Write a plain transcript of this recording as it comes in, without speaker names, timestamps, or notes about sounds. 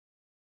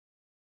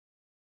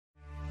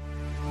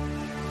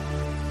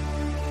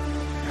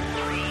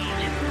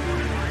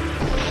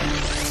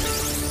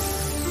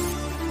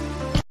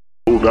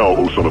O thou,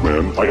 O son of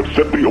man, I have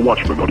set thee a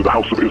watchman unto the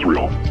house of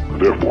Israel.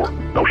 Therefore,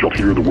 thou shalt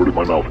hear the word of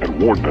my mouth, and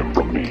warn them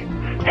from me.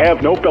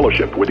 Have no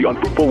fellowship with the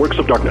unfruitful works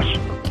of darkness,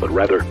 but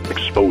rather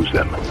expose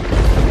them.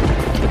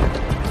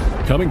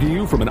 Coming to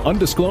you from an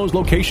undisclosed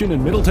location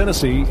in Middle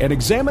Tennessee and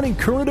examining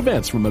current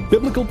events from a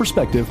biblical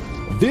perspective,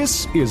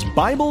 this is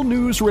Bible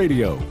News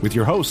Radio with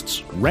your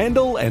hosts,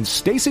 Randall and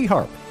Stacy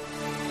Harp.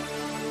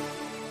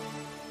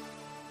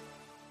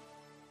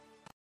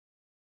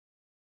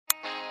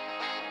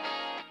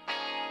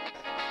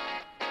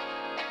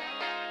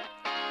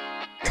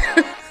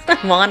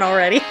 I'm on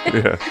already.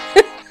 Yeah.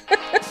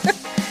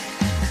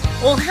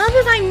 Well, how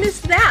did I miss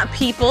that,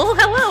 people?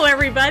 Hello,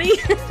 everybody.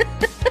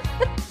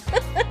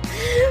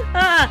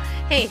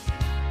 Hey,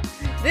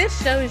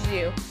 this shows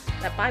you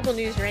that Bible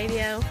News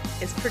Radio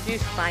is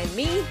produced by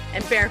me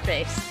and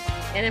Bareface.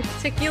 And in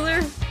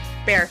particular,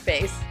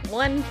 Bareface.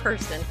 One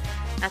person.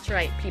 That's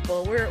right,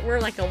 people. We're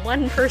like a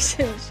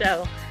one-person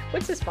show,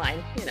 which is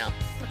fine. You know,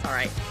 that's all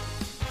right.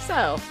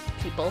 So,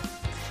 people,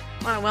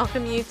 I want to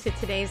welcome you to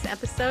today's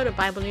episode of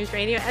Bible News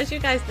Radio. As you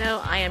guys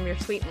know, I am your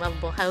sweet and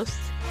lovable host,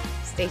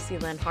 Stacy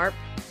Lynn Harp.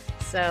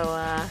 So,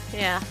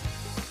 yeah.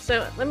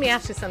 So, let me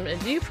ask you something.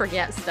 Do you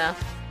forget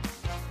stuff?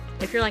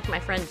 If you're like my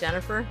friend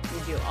Jennifer,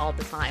 you do all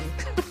the time.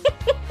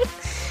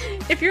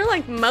 If you're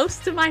like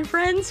most of my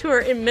friends who are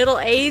in middle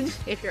age,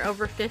 if you're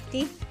over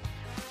 50,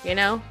 you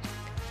know,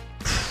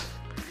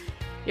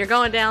 you're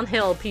going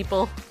downhill,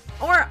 people.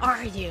 Or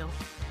are you?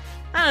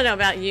 I don't know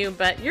about you,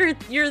 but you're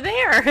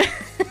there.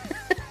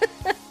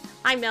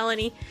 Hi,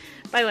 Melanie.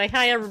 By the way,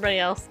 hi, everybody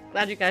else.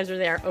 Glad you guys are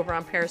there over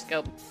on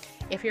Periscope.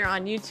 If you're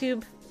on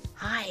YouTube,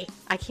 hi.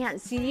 I can't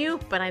see you,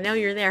 but I know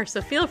you're there.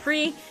 So feel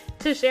free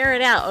to share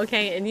it out,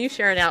 okay? And you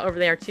share it out over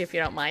there, too, if you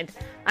don't mind.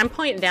 I'm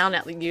pointing down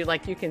at you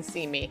like you can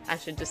see me. I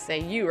should just say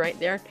you right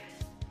there.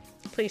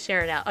 Please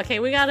share it out. Okay,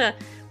 we have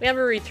a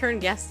return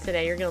guest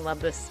today. You're going to love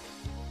this.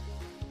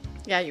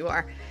 Yeah, you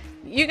are.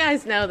 You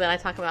guys know that I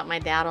talk about my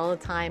dad all the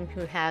time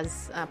who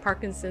has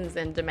Parkinson's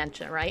and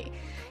dementia, right?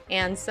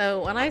 And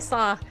so when I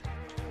saw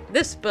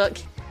this book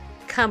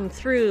come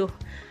through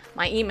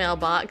my email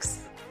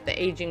box,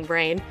 The Aging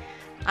Brain,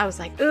 I was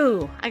like,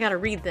 ooh, I gotta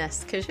read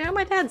this. Because, you know,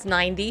 my dad's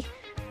 90.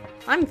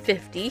 I'm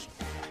 50.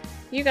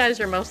 You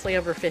guys are mostly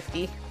over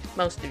 50.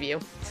 Most of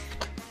you.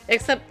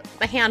 Except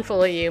a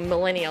handful of you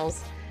millennials.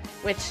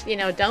 Which, you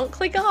know, don't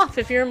click off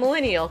if you're a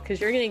millennial.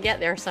 Because you're going to get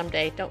there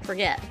someday. Don't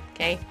forget.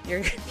 Okay?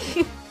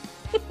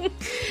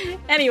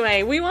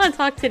 Anyway, we want to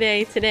talk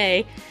today.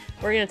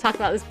 We're going to talk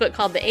about this book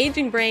called The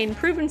Aging Brain,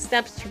 Proven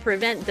Steps to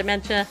Prevent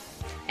Dementia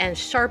and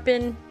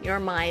Sharpen Your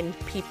Mind,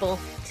 people.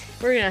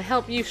 We're going to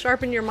help you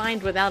sharpen your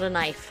mind without a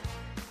knife.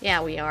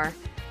 Yeah, we are.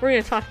 We're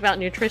going to talk about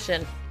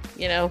nutrition.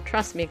 You know,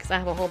 trust me, because I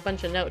have a whole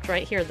bunch of notes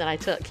right here that I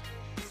took.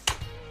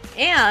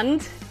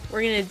 And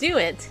we're going to do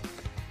it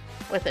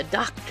with a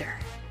doctor.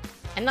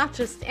 And not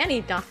just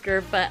any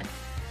doctor, but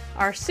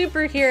our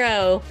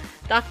superhero,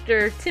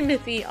 Dr.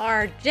 Timothy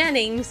R.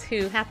 Jennings,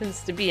 who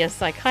happens to be a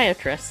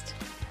psychiatrist.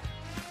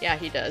 Yeah,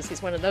 he does.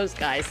 He's one of those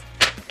guys.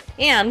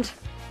 And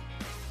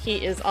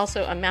he is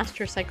also a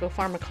master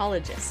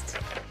psychopharmacologist.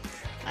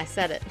 I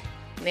said it.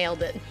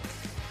 Nailed it.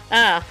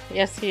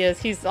 Yes, he is.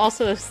 He's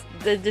also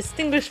the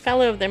Distinguished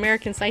Fellow of the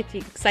American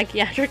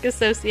Psychiatric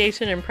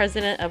Association and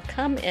President of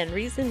Come and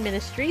Reason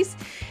Ministries.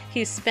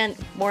 He's spent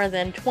more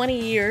than 20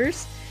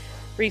 years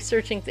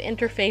researching the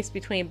interface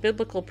between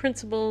biblical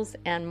principles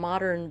and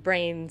modern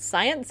brain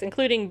science,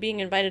 including being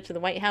invited to the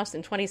White House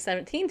in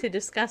 2017 to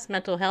discuss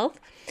mental health,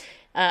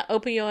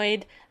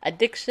 opioid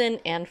addiction,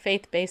 and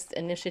faith-based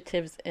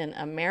initiatives in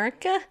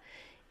America.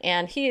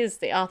 And he is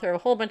the author of a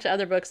whole bunch of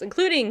other books,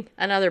 including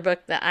another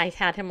book that I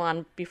had him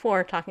on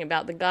before, talking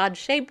about the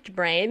God-shaped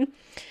brain,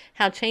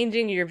 how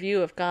changing your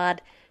view of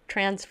God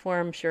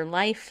transforms your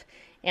life,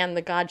 and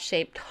the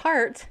God-shaped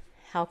heart,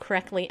 how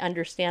correctly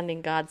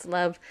understanding God's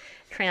love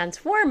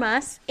transform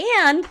us.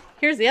 And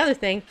here's the other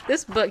thing.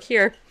 This book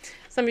here,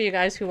 some of you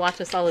guys who watch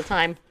us all the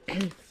time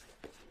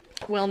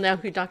will know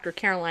who Dr.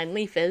 Caroline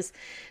Leaf is.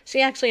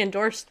 She actually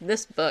endorsed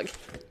this book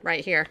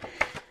right here.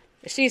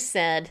 She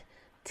said,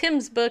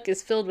 Tim's book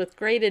is filled with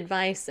great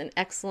advice and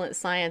excellent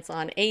science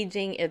on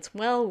aging. It's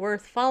well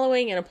worth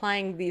following and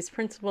applying these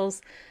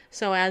principles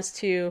so as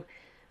to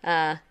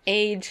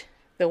age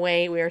the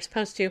way we are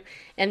supposed to.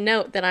 And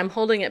note that I'm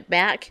holding it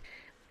back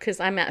because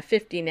I'm at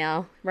 50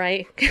 now,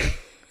 right?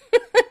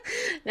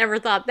 Never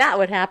thought that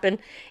would happen.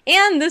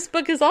 And this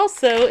book is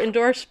also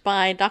endorsed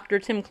by Dr.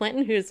 Tim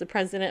Clinton, who is the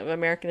president of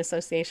American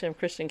Association of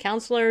Christian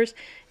Counselors,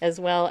 as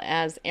well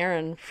as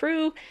Aaron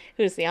Frew,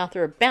 who is the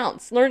author of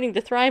Bounce, Learning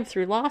to Thrive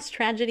Through Loss,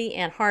 Tragedy,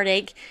 and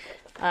Heartache,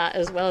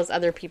 as well as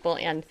other people.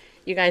 And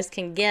you guys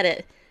can get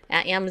it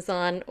at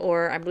Amazon,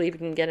 or I believe you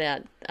can get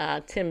it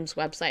at Tim's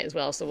website as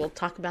well. So we'll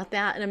talk about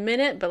that in a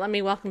minute. But let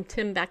me welcome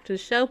Tim back to the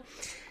show,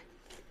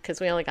 because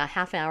we only got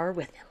half hour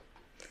with him.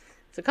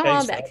 So come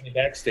on back. Thanks for having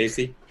me back,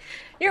 Stacy.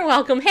 You're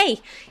welcome. Hey,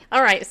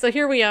 all right. So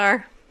here we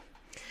are.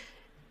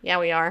 Yeah,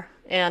 we are.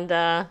 And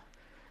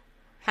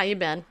how you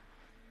been?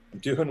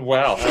 Doing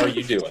well. How are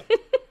you doing?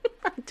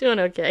 I'm doing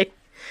okay.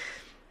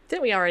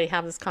 Did we already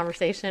have this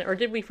conversation, or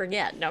did we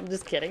forget? No, I'm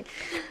just kidding.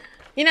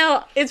 You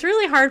know, it's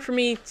really hard for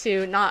me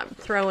to not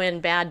throw in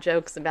bad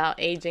jokes about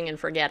aging and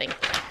forgetting.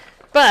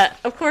 But,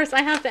 of course,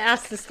 I have to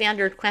ask the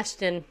standard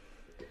question,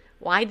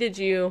 why did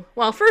you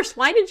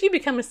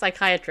become a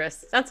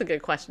psychiatrist? That's a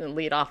good question to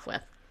lead off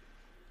with.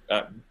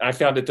 I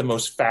found it the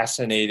most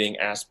fascinating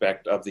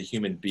aspect of the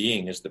human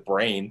being is the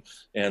brain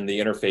and the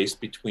interface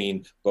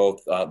between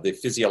both the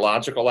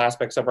physiological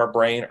aspects of our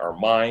brain, our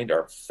mind,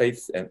 our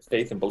faith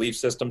and belief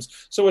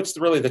systems. So it's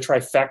really the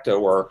trifecta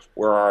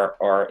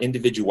where our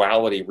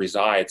individuality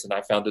resides, and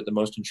I found it the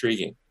most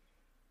intriguing.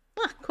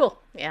 Ah, cool.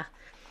 Yeah.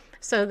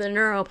 So the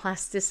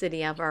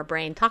neuroplasticity of our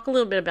brain. Talk a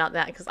little bit about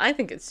that, because I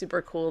think it's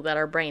super cool that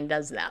our brain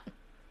does that.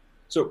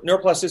 So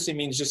neuroplasticity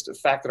means just the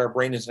fact that our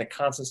brain is in a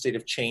constant state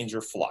of change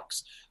or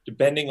flux.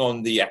 Depending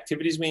on the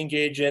activities we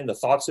engage in, the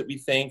thoughts that we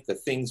think, the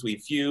things we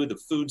view, the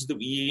foods that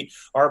we eat,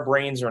 our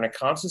brains are in a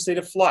constant state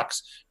of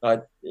flux,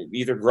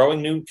 either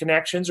growing new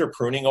connections or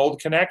pruning old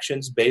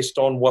connections based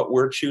on what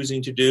we're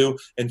choosing to do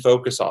and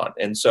focus on.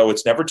 And so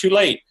it's never too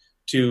late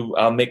to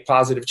make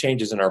positive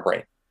changes in our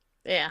brain.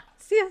 Yeah.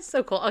 See, that's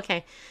so cool.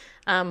 Okay.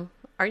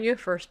 Are you a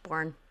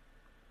firstborn?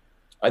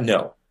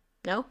 No.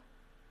 No?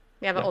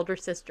 You have an older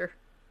sister?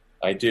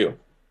 I do.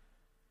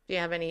 Do you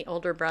have any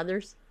older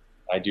brothers?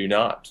 I do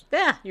not.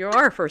 Yeah, you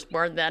are a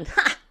firstborn then.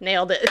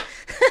 Nailed it.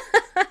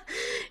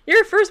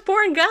 You're a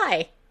firstborn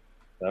guy.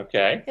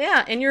 Okay.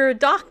 Yeah, and you're a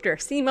doctor.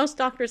 See, most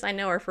doctors I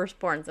know are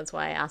firstborns. That's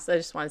why I asked. I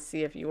just want to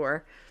see if you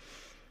were.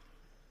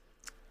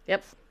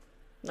 Yep.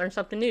 Learned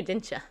something new,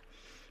 didn't you?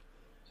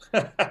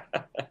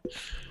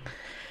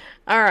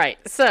 All right,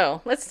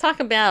 so let's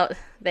talk about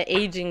the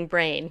aging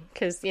brain.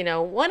 Because,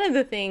 one of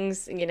the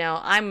things,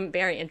 I'm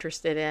very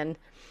interested in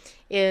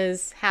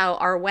is how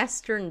our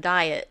Western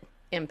diet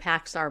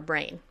impacts our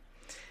brain.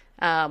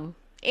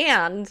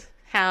 And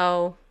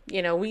how,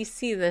 we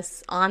see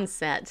this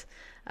onset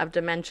of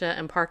dementia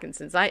and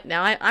Parkinson's.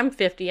 I'm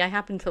 50. I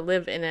happen to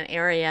live in an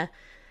area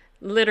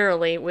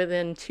literally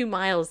within 2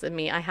 miles of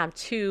me. I have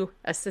 2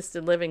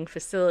 assisted living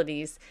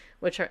facilities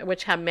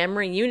which have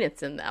memory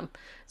units in them.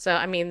 So,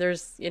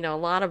 there's, a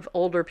lot of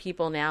older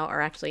people now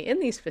are actually in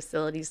these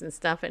facilities and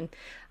stuff. And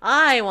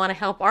I want to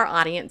help our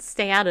audience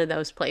stay out of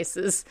those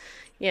places.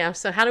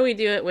 So how do we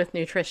do it with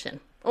nutrition?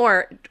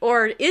 Or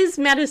is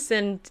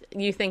medicine,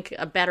 you think,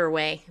 a better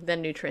way than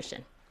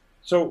nutrition?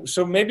 So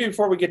maybe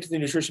before we get to the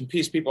nutrition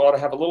piece, people ought to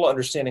have a little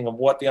understanding of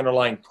what the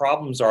underlying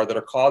problems are that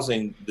are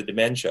causing the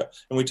dementia.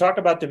 When we talk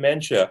about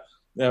dementia,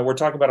 we're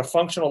talking about a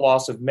functional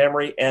loss of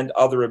memory and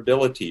other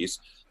abilities.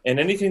 And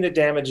anything that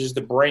damages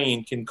the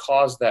brain can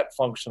cause that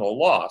functional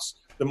loss.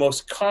 The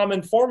most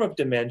common form of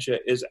dementia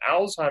is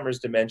Alzheimer's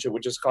dementia,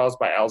 which is caused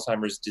by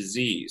Alzheimer's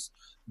disease.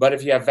 But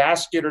if you have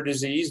vascular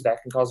disease,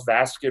 that can cause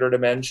vascular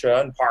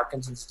dementia, and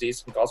Parkinson's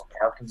disease can cause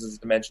Parkinson's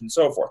dementia, and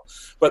so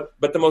forth. But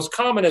the most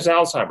common is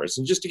Alzheimer's.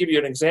 And just to give you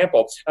an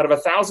example, out of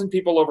 1,000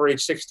 people over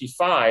age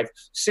 65,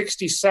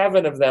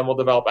 67 of them will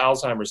develop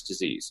Alzheimer's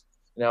disease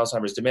and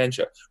Alzheimer's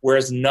dementia,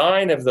 whereas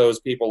 9 of those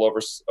people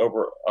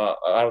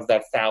out of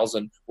that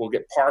 1,000 will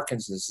get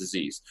Parkinson's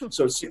disease.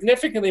 So it's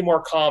significantly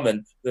more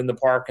common than the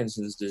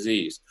Parkinson's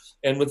disease.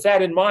 And with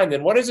that in mind,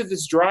 then what is it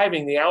that's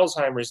driving the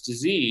Alzheimer's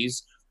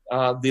disease?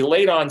 The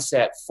late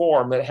onset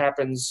form that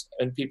happens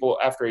in people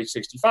after age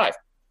 65.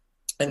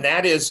 And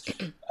that is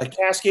a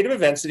cascade of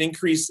events that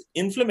increase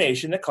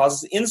inflammation that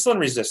causes insulin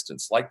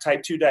resistance, like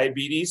type 2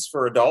 diabetes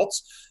for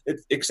adults,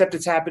 except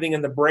it's happening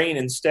in the brain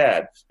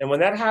instead. And when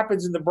that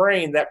happens in the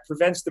brain, that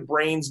prevents the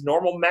brain's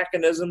normal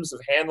mechanisms of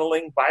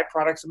handling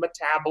byproducts of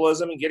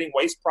metabolism and getting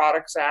waste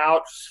products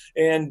out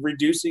and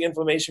reducing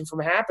inflammation from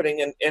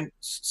happening. And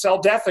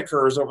cell death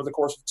occurs over the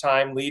course of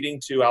time,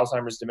 leading to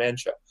Alzheimer's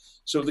dementia.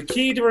 So the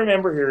key to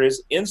remember here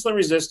is insulin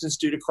resistance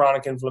due to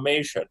chronic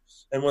inflammation.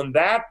 And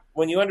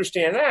when you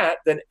understand that,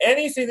 then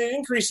anything that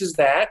increases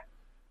that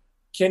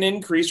can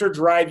increase or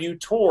drive you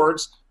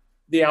towards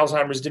the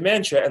Alzheimer's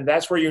dementia, and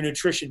that's where your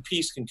nutrition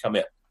piece can come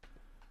in.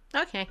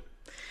 Okay,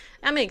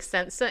 that makes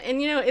sense. So, and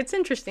it's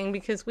interesting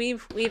because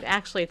we've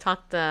actually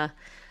talked.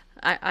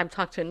 I've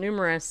talked to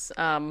numerous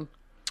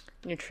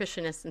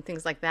nutritionists and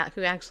things like that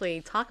who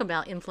actually talk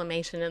about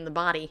inflammation in the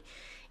body.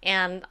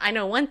 And I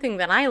know one thing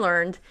that I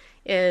learned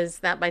is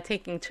that by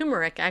taking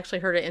turmeric, I actually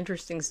heard an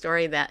interesting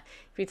story that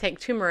if you take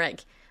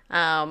turmeric,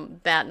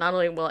 that not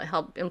only will it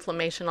help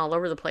inflammation all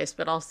over the place,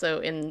 but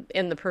also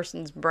in the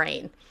person's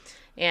brain.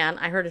 And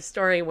I heard a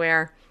story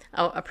where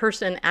a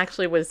person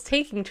actually was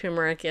taking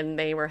turmeric and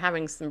they were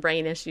having some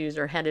brain issues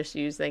or head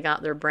issues. They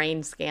got their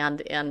brain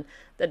scanned, and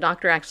the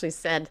doctor actually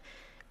said,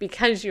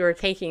 because you were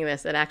taking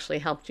this, it actually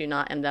helped you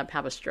not end up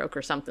have a stroke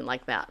or something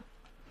like that.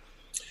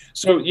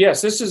 So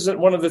yes, this is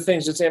one of the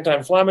things that's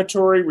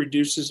anti-inflammatory,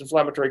 reduces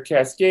inflammatory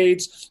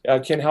cascades,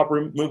 can help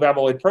remove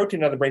amyloid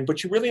protein out of the brain,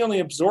 but you really only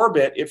absorb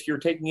it if you're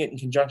taking it in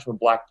conjunction with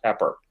black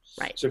pepper.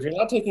 Right. So if you're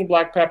not taking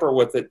black pepper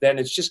with it, then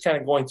it's just kind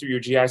of going through your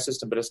GI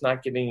system, but it's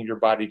not getting your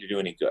body to do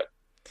any good.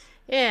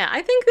 Yeah,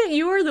 I think that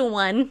you were the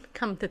one,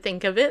 come to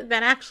think of it,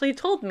 that actually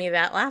told me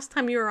that last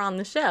time you were on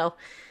the show.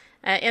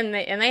 And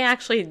they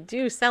actually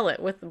do sell it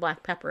with the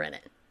black pepper in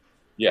it.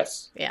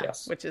 Yes. Yeah,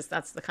 Yes.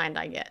 that's the kind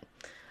I get.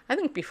 I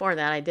think before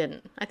that I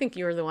didn't. I think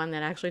you were the one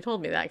that actually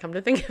told me that, come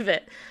to think of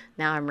it.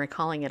 Now I'm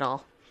recalling it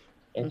all.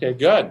 Okay,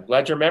 good.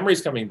 Glad your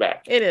memory's coming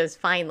back. It is,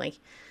 finally,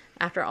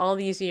 after all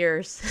these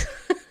years.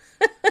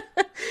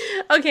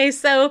 Okay,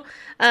 so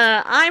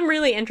I'm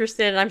really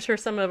interested, and I'm sure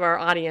some of our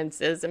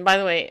audience is. And by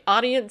the way,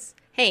 audience,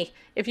 hey,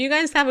 if you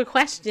guys have a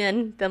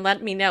question, then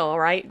let me know, all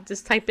right?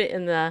 Just type it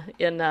in there,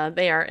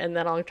 and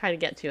then I'll try to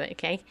get to it,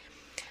 okay?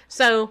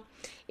 So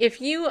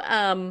if you,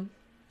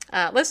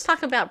 let's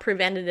talk about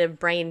preventative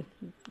brain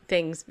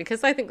things,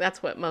 because I think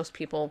that's what most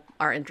people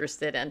are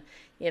interested in.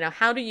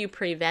 How do you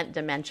prevent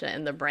dementia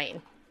in the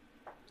brain?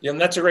 Yeah, and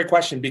that's a great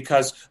question,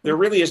 because there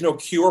really is no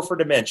cure for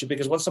dementia,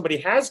 because once somebody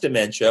has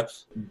dementia,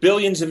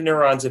 billions of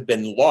neurons have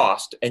been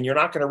lost, and you're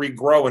not going to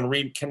regrow and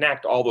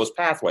reconnect all those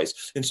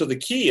pathways. And so the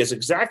key is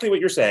exactly what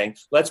you're saying.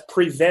 Let's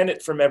prevent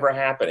it from ever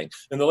happening.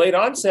 In the late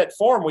onset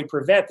form, we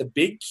prevent. The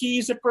big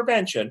keys of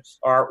prevention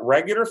are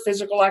regular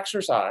physical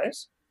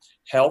exercise,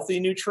 healthy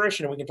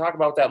nutrition, and we can talk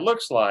about what that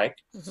looks like,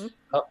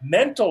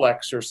 mental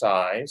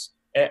exercise,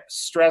 and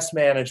stress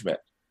management.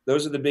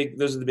 Those are the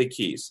big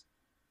keys.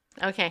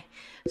 Okay,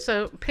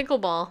 so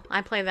pickleball,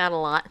 I play that a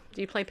lot.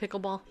 Do you play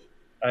pickleball?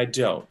 I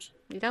don't.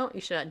 You don't?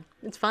 You should.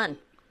 It's fun.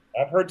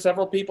 I've heard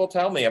several people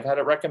tell me. I've had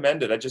it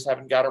recommended. I just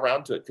haven't got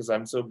around to it because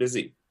I'm so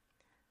busy.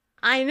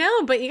 I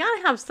know, but you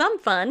gotta have some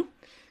fun.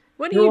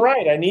 You're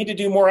right. I need to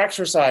do more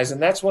exercise, and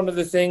that's one of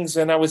the things.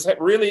 And I was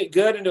really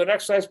good into an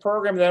exercise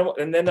program,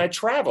 and then I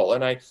travel,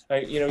 and I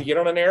you get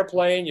on an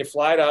airplane, you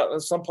fly to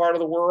some part of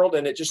the world,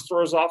 and it just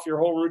throws off your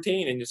whole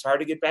routine, and it's hard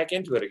to get back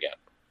into it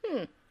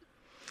again.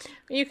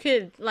 You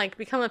could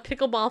become a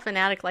pickleball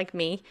fanatic like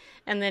me,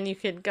 and then you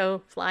could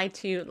go fly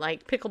to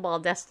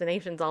pickleball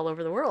destinations all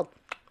over the world.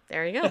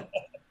 There you go.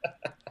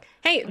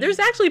 Hey, there's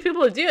actually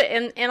people who do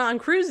it, and on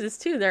cruises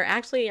too. There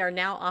actually are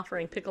now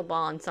offering pickleball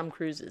on some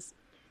cruises.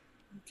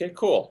 Okay,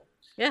 cool.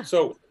 Yeah.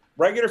 So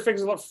regular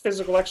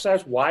physical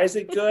exercise, why is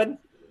it good?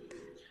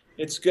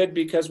 It's good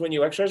because when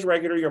you exercise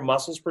regular, your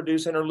muscles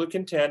produce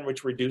interleukin-10,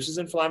 which reduces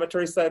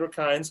inflammatory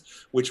cytokines,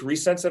 which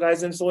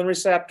resensitize insulin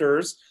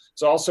receptors.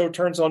 It also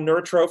turns on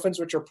neurotrophins,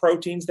 which are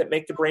proteins that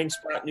make the brain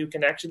sprout new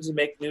connections and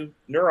make new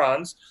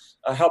neurons,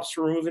 helps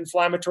to remove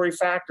inflammatory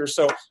factors.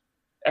 So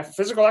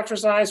physical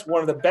exercise,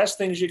 one of the best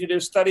things you can do.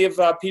 Study of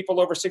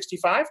people over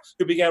 65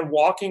 who began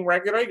walking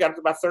regularly, got up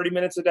to about 30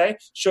 minutes a day,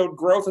 showed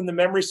growth in the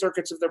memory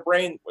circuits of their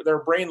brain. Their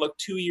brain looked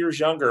 2 years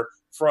younger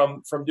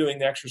from doing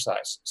the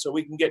exercise. So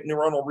we can get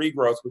neuronal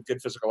regrowth with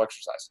good physical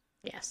exercise.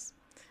 Yes.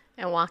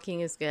 And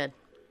walking is good.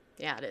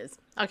 Yeah, it is.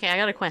 Okay, I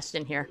got a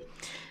question here.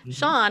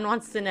 Sean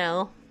wants to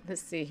know,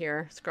 let's see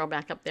here, scroll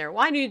back up there.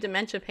 Why do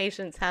dementia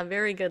patients have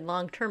very good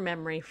long-term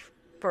memory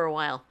for a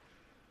while?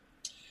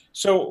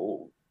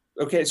 So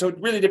it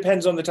really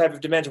depends on the type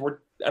of dementia.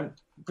 I'm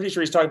pretty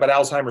sure he's talking about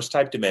Alzheimer's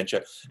type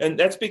dementia. And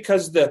that's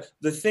because the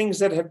things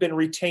that have been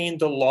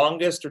retained the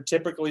longest are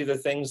typically the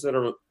things that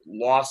are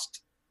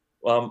lost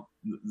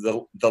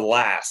the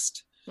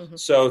last.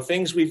 So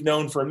things we've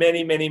known for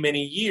many, many,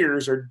 many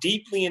years are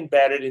deeply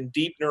embedded in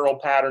deep neural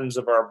patterns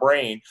of our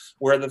brain,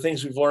 where the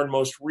things we've learned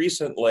most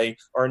recently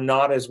are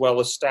not as well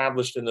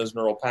established in those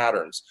neural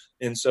patterns.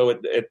 And so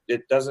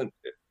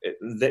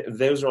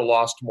those are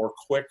lost more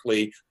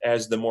quickly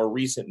as the more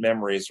recent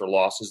memories are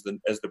lost as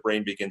the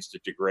brain begins to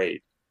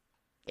degrade.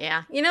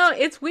 Yeah.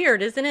 It's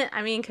weird, isn't it?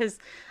 because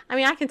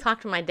I can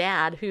talk to my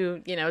dad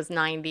who, is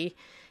 90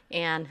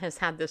 and has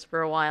had this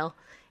for a while.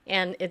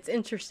 And it's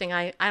interesting.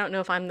 I don't know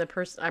if I'm the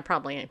person, I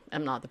probably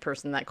am not the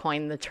person that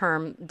coined the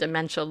term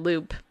dementia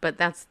loop, but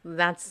that's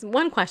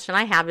one question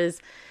I have is,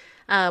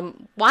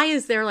 why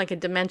is there a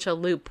dementia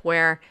loop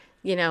where,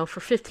 for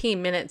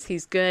 15 minutes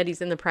he's good,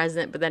 he's in the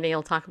present, but then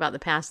he'll talk about the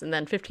past, and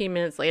then 15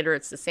 minutes later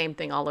it's the same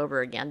thing all over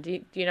again. Do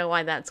you know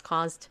why that's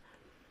caused?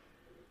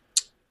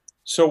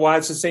 So why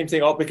it's the same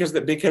thing?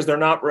 Because they're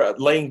not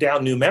laying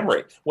down new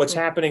memory. What's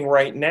happening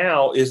right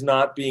now is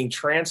not being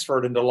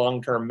transferred into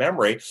long-term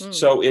memory.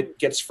 So it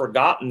gets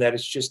forgotten that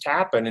it's just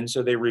happened. And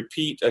so they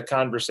repeat a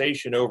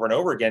conversation over and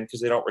over again because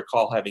they don't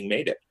recall having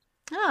made it.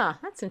 Ah,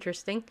 that's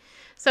interesting.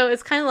 So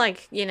it's kind of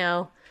like,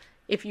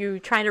 if you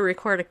try to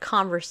record a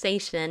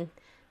conversation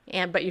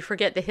but you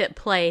forget to hit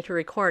play to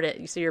record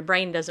it, so your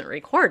brain doesn't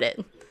record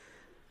it.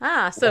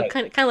 So right.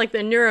 kind of like the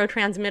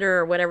neurotransmitter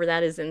or whatever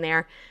that is in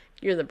there.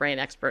 You're the brain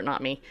expert,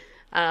 not me.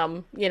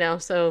 So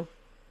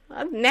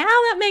now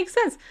that makes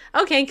sense.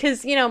 Okay,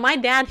 because my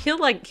dad,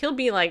 he'll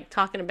be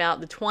talking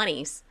about the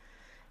 20s,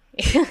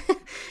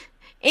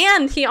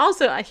 and he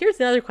also here's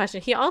another question.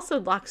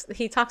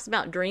 He talks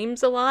about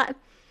dreams a lot,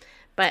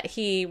 but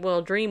he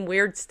will dream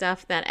weird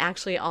stuff that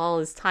actually all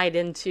is tied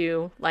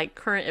into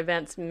current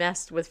events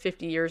messed with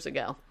 50 years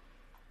ago.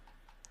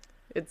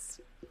 It's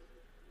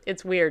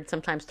weird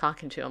sometimes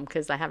talking to him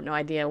because I have no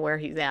idea where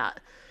he's at.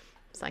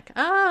 It's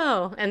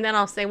oh, and then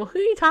I'll say, well, who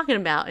are you talking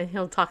about? And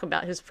he'll talk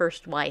about his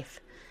first wife.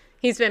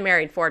 He's been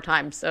married 4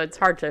 times, so it's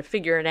hard to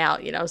figure it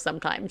out,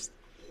 sometimes.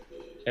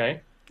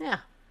 Okay. Yeah,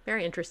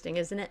 very interesting,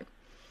 isn't it?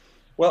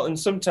 Well, and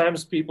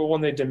sometimes people, when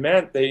they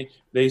dement, they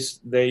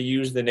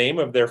use the name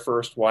of their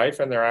first wife,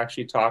 and they're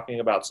actually talking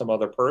about some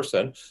other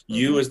person.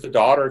 You, as the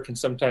daughter, can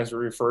sometimes be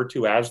referred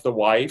to as the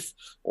wife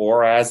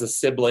or as a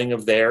sibling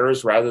of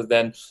theirs,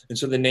 and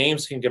so the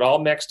names can get all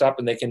mixed up,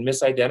 and they can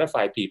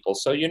misidentify people.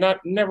 So you're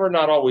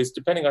not always,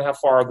 depending on how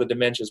far the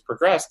dementia's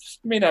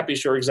progressed, you may not be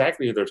sure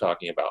exactly who they're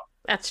talking about.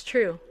 That's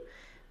true.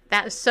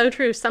 That is so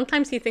true.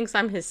 Sometimes he thinks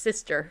I'm his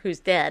sister who's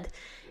dead,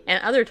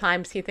 and other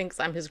times he thinks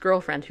I'm his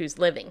girlfriend who's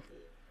living.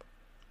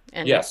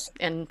 And, yes.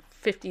 And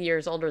 50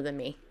 years older than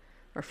me,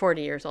 or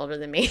 40 years older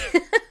than me.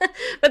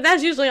 But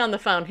that's usually on the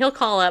phone. He'll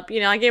call up.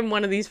 I gave him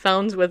one of these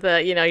phones with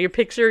your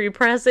picture, you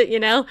press it,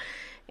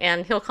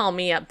 and he'll call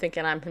me up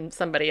thinking I'm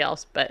somebody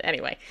else. But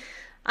anyway,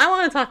 I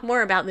want to talk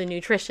more about the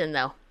nutrition,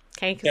 though.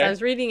 Okay, because I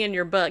was reading in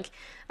your book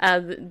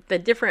the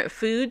different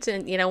foods,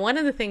 and one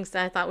of the things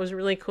that I thought was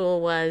really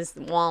cool was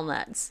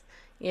walnuts.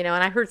 And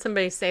I heard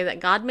somebody say that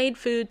God made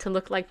food to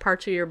look like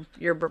parts of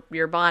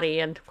your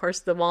body, and of course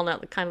the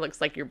walnut kind of looks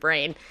like your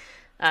brain.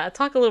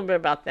 Talk a little bit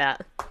about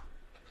that.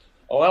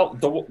 Well,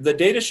 the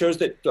data shows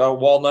that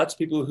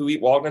people who eat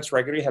walnuts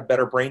regularly have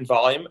better brain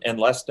volume and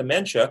less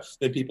dementia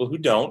than people who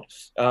don't.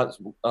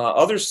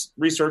 Other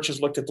research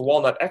has looked at the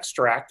walnut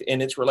extract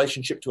and its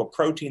relationship to a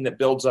protein that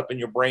builds up in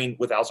your brain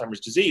with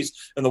Alzheimer's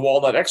disease. And the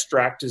walnut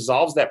extract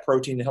dissolves that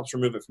protein and helps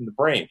remove it from the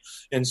brain.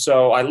 And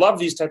so I love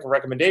these type of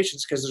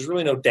recommendations because there's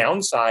really no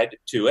downside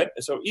to it.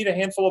 So eat a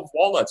handful of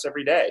walnuts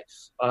every day.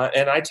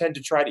 And I tend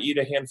to try to eat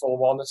a handful of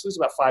walnuts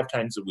about 5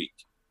 times a week.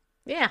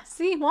 Yeah,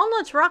 see,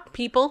 walnuts rock,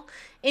 people.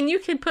 And you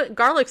can put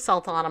garlic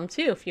salt on them,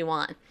 too, if you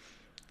want.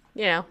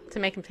 To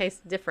make them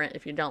taste different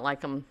if you don't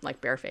like them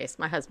like Bareface.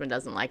 My husband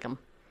doesn't like them.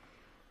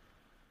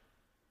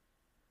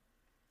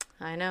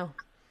 I know.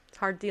 It's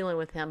hard dealing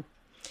with him.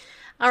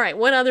 All right,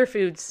 what other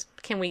foods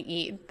can we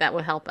eat that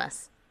would help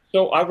us?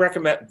 So I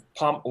recommend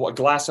a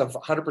glass of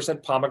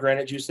 100%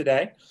 pomegranate juice a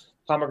day.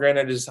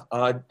 Pomegranate is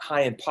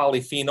high in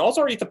polyphenols,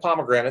 or eat the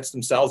pomegranates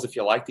themselves if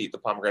you like to eat the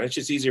pomegranate. It's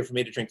just easier for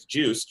me to drink the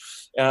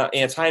juice. And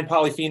it's high in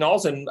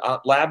polyphenols, and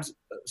labs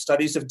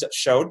studies have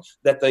showed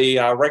that the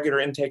regular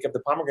intake of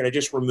the pomegranate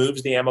just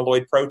removes the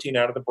amyloid protein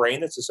out of the brain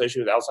that's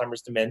associated with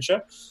Alzheimer's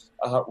dementia.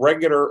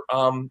 Regular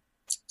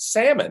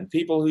salmon,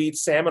 people who eat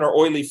salmon or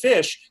oily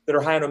fish that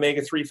are high in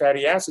omega-3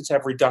 fatty acids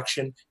have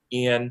reduction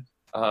in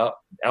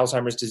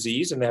Alzheimer's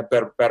disease, and they have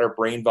better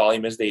brain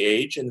volume as they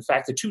age. And in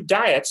fact, the 2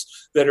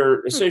 diets that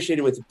are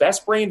associated with the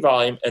best brain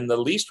volume and the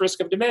least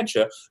risk of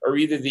dementia are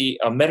either the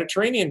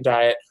Mediterranean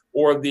diet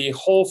or the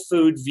whole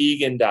food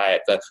vegan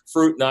diet, the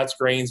fruit, nuts,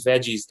 grains,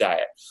 veggies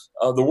diet.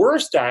 The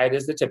worst diet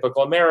is the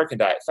typical American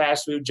diet,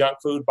 fast food, junk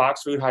food,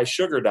 box food, high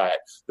sugar diet.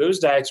 Those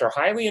diets are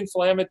highly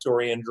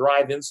inflammatory and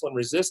drive insulin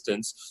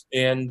resistance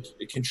and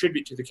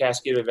contribute to the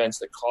cascade of events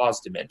that cause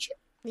dementia.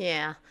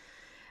 Yeah.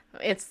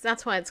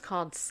 That's why it's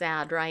called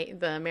SAD, right?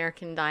 The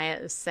American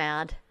diet is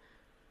SAD.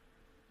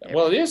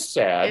 Well, it is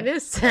sad. It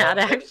is sad,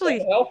 actually.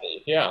 It's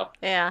healthy, yeah.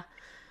 Yeah.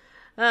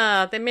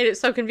 They made it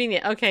so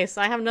convenient. Okay,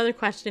 so I have another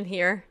question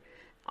here.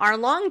 Are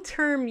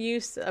long-term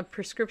use of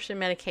prescription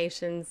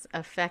medications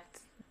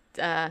affect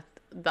the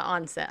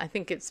onset? I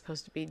think it's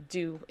supposed to be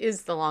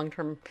is the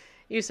long-term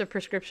use of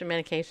prescription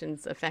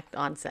medications affect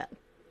onset?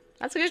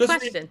 That's a good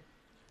question.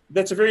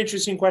 That's a very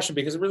interesting question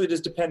because it really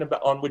does depend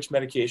on which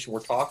medication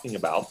we're talking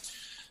about.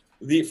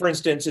 For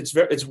instance, it's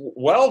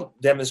well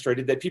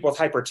demonstrated that people with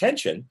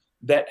hypertension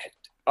that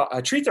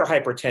treat their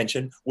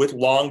hypertension with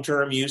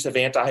long-term use of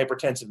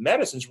antihypertensive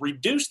medicines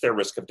reduce their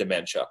risk of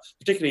dementia,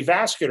 particularly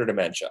vascular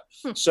dementia.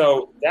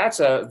 So that's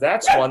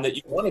one that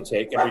you want to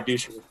take and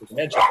reduce your risk of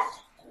dementia.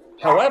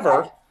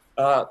 However,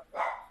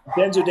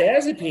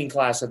 benzodiazepine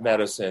class of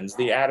medicines,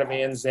 the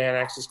Ativans,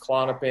 Xanaxes,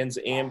 Klonopins,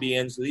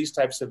 Ambiens, these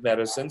types of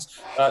medicines,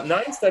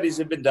 9 studies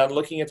have been done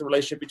looking at the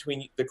relationship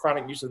between the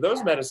chronic use of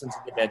those medicines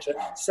and dementia.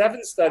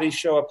 7 studies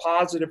show a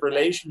positive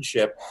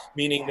relationship,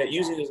 meaning that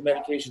using those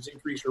medications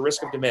increase your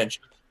risk of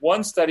dementia.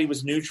 1 study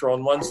was neutral,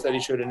 and 1 study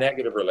showed a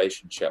negative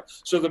relationship.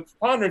 So the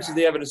preponderance of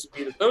the evidence would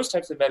be that those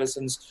types of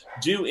medicines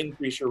do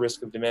increase your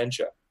risk of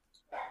dementia.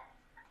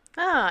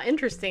 Ah,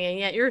 interesting. And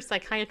yet you're a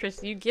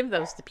psychiatrist. You give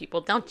those to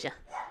people, don't you?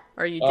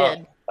 Or you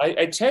did?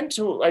 I tend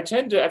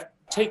to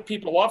take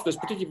people off those,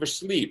 particularly for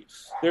sleep.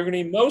 They're going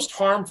to be most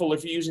harmful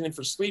if you're using them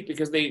for sleep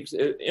because they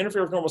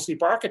interfere with normal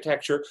sleep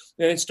architecture.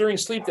 And it's during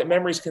sleep that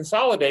memories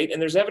consolidate.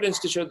 And there's evidence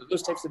to show that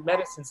those types of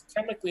medicines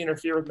chemically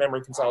interfere with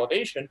memory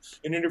consolidation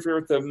and interfere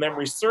with the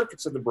memory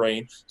circuits of the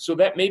brain. So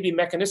that may be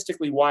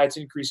mechanistically why it's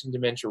increasing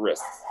dementia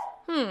risks.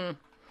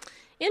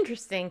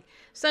 Interesting.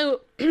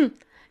 So,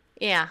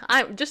 yeah,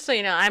 just so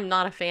you know, I'm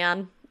not a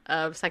fan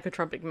of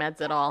psychotropic meds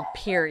at all,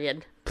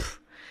 period.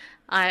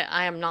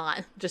 I am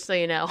not, just so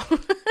you know.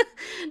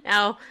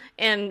 Now,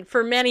 and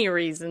for many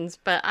reasons,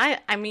 but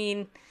I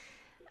mean,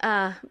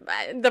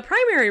 the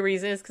primary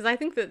reason is because I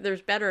think that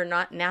there's better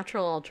not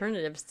natural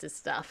alternatives to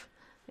stuff.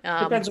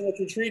 Depends on what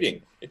you're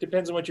treating. It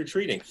depends on what you're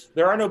treating.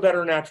 There are no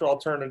better natural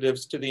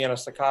alternatives to the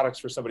antipsychotics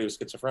for somebody with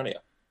schizophrenia.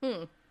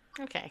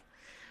 Okay.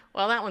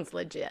 Well, that one's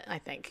legit, I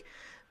think.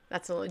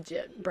 That's a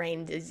legit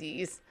brain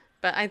disease.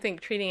 But I think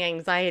treating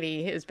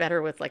anxiety is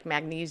better with like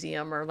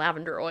magnesium or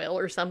lavender oil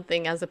or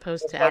something as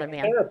opposed to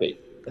Ativan. Therapy.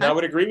 And Huh? I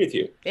would agree with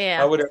you. Yeah.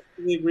 I would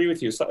absolutely agree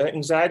with you. So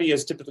anxiety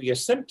is typically a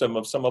symptom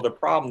of some other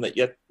problem that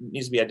yet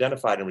needs to be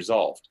identified and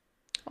resolved.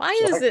 Why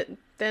is it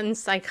then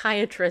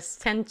psychiatrists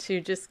tend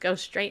to just go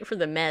straight for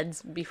the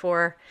meds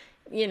before,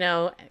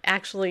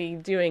 actually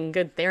doing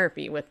good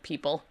therapy with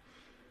people?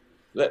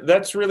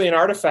 That's really an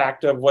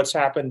artifact of what's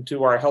happened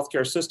to our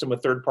healthcare system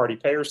with third-party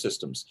payer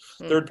systems.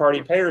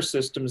 Third-party payer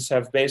systems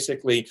have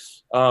basically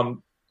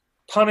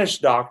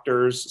punished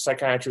doctors,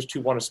 psychiatrists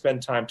who want to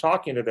spend time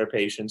talking to their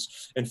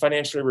patients and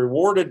financially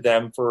rewarded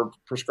them for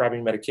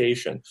prescribing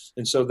medication.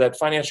 And so that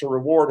financial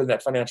reward and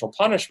that financial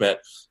punishment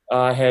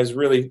has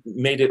really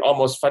made it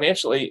almost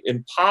financially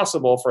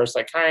impossible for a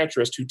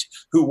psychiatrist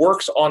who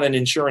works on an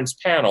insurance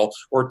panel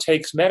or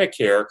takes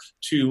Medicare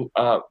to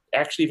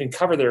actually even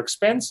cover their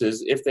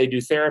expenses if they do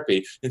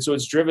therapy. And so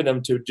it's driven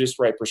them to just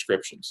write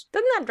prescriptions.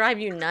 Doesn't that drive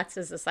you nuts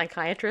as a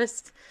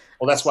psychiatrist?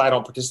 Well, that's why I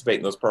don't participate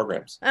in those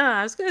programs. Oh,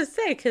 I was going to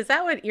say, because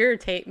that would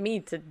irritate me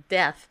to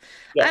death.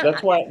 Yeah,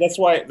 that's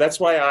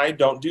why I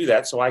don't do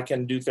that, so I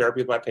can do therapy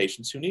with my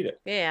patients who need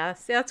it. Yeah,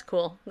 see, that's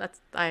cool.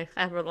 I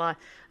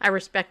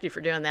respect you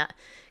for doing that.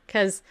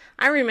 Because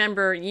I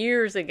remember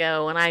years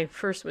ago when I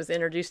first was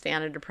introduced to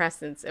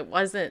antidepressants, it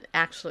wasn't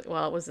actually,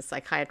 well, it was a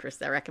psychiatrist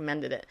that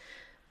recommended it.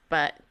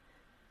 But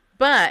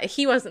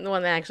he wasn't the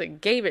one that actually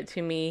gave it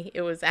to me.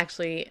 It was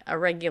actually a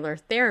regular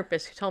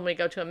therapist who told me to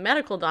go to a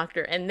medical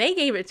doctor, and they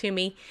gave it to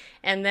me.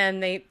 And then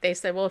they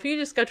said, well, if you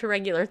just go to a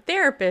regular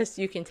therapist,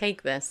 you can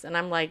take this. And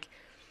I'm like,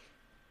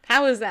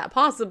 how is that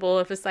possible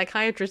if a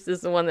psychiatrist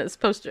is the one that's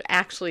supposed to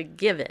actually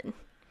give it?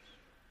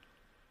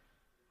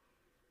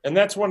 And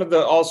that's one of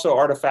the also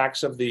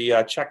artifacts of the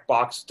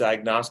checkbox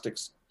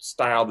diagnostics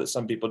style that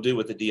some people do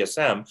with the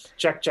DSM.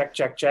 Check, check,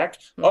 check, check.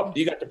 Oh,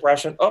 you got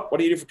depression. Oh, what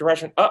do you do for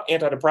depression? Oh,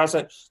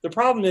 antidepressant. The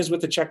problem is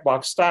with the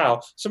checkbox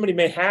style, somebody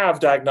may have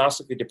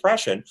diagnostically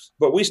depression,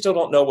 but we still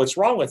don't know what's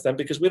wrong with them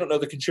because we don't know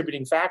the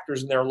contributing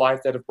factors in their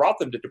life that have brought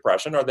them to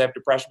depression. Or they have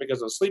depression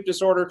because of a sleep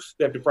disorder.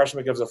 They have depression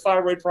because of a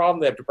thyroid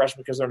problem. They have depression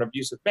because they're in an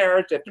abusive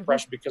marriage. They have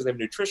depression because they have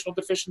nutritional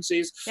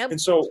deficiencies. Yep.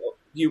 And so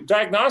you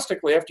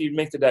diagnostically, after you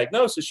make the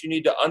diagnosis, you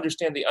need to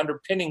understand the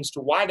underpinnings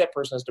to why that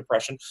person has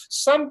depression.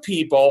 Some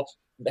people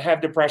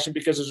have depression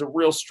because there's a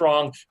real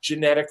strong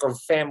genetic or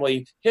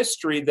family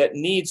history that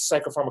needs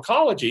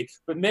psychopharmacology,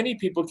 but many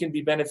people can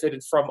be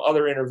benefited from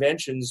other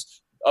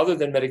interventions other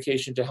than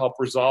medication to help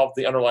resolve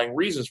the underlying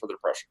reasons for the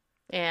depression.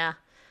 Yeah.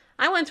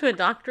 I went to a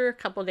doctor a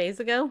couple of days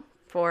ago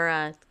for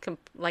a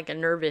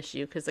nerve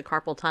issue because of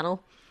carpal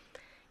tunnel,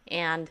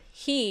 and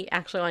he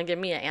actually wanted to give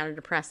me an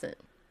antidepressant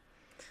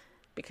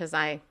because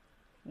I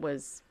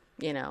was,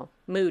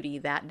 moody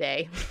that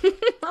day.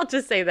 I'll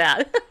just say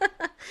that.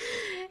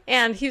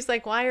 And he was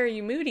like, why are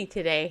you moody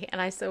today? And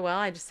I said, well,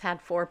 I just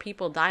had 4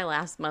 people die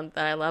last month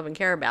that I love and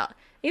care about.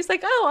 He's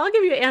like, oh, I'll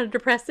give you an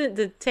antidepressant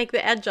to take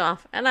the edge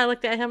off. And I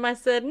looked at him, I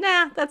said,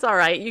 nah, that's all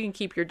right. You can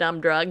keep your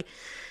dumb drug,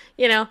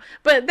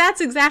 But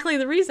that's exactly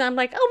the reason. I'm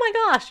like, oh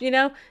my gosh,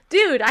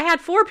 dude, I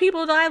had 4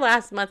 people die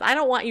last month. I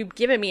don't want you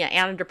giving me an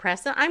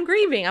antidepressant. I'm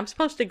grieving. I'm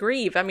supposed to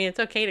grieve. I mean, it's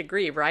okay to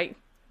grieve, right?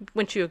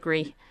 Wouldn't you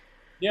agree?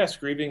 Yes,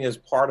 grieving is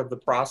part of the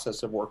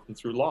process of working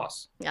through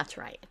loss. That's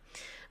right.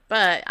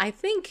 But I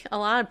think a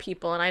lot of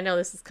people, and I know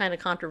this is kind of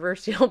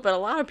controversial, but a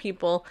lot of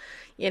people,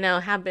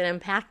 have been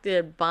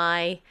impacted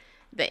by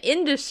the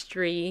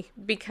industry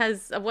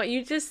because of what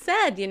you just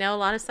said. A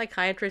lot of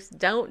psychiatrists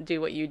don't do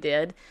what you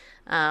did.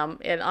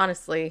 And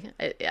honestly,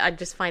 I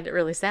just find it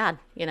really sad,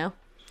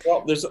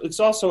 Well, it's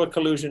also a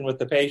collusion with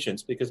the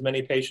patients because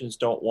many patients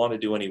don't want to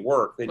do any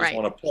work. They just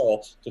want a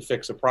pill to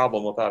fix a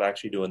problem without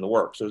actually doing the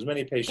work. So there's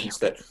many patients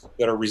that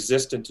are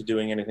resistant to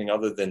doing anything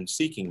other than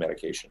seeking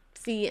medication.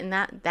 See, and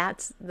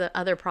that's the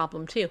other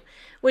problem too.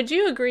 Would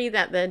you agree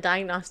that the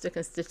Diagnostic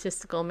and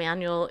Statistical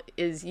Manual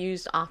is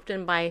used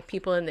often by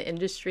people in the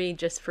industry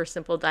just for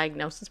simple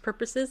diagnosis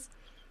purposes?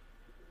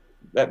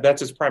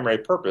 That's its primary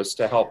purpose,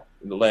 to help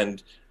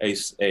lend a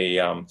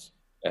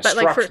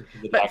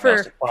but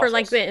for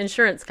like the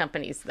insurance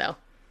companies though.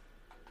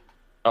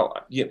 Oh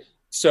yeah.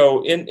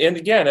 So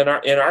again in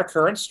our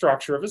current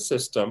structure of a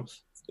system,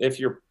 if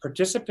you're a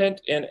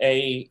participant in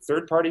a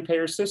third-party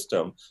payer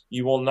system,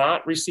 you will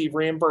not receive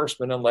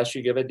reimbursement unless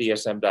you give a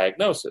DSM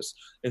diagnosis.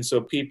 And so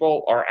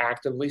people are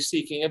actively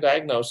seeking a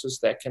diagnosis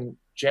that can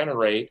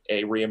generate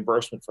a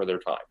reimbursement for their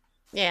time.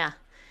 Yeah.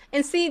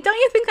 And see, don't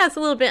you think that's a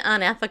little bit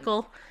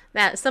unethical?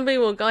 That somebody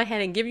will go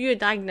ahead and give you a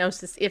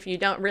diagnosis if you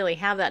don't really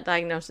have that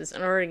diagnosis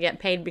in order to get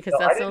paid because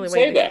that's the only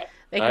way they can get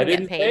paid. I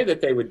didn't say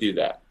that they would do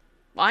that.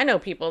 Well, I know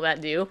people that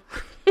do.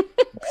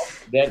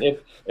 Then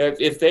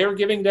if they are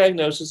giving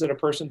diagnosis that a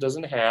person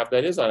doesn't have,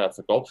 that is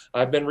unethical.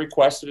 I've been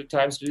requested at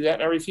times to do that,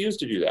 and I refuse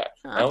to do that.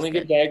 I only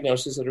give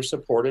diagnoses that are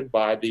supported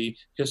by the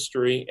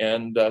history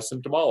and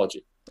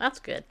symptomology. That's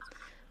good.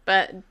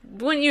 But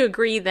wouldn't you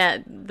agree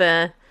that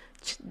the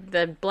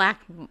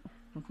black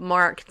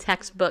mark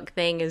textbook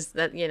thing is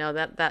that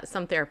that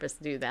some therapists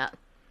do that?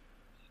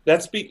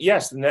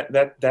 Yes, and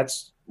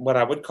that's what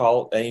I would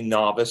call a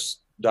novice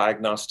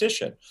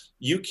diagnostician.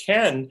 You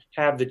can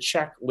have the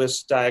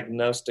checklist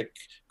diagnostic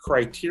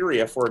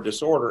criteria for a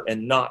disorder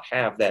and not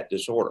have that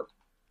disorder.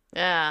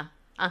 Yeah.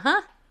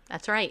 Uh-huh.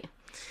 That's right.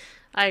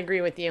 I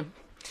agree with you.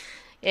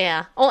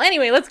 Yeah. Well,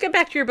 anyway, let's get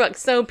back to your book.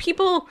 So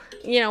people,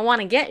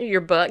 want to get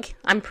your book.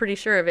 I'm pretty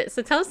sure of it.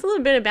 So tell us a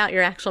little bit about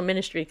your actual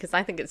ministry, because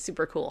I think it's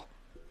super cool.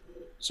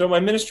 So my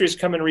ministry is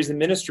Come and Reason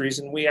Ministries,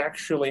 and we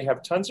actually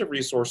have tons of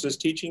resources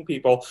teaching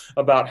people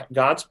about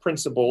God's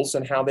principles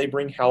and how they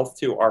bring health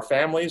to our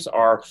families,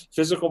 our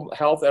physical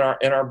health,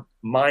 and our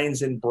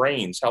minds and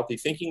brains, healthy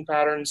thinking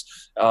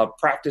patterns,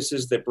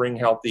 practices that bring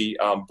healthy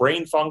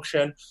brain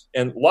function,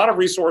 and a lot of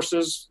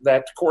resources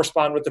that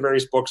correspond with the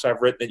various books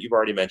I've written that you've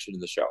already mentioned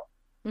in the show.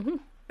 Mm-hmm.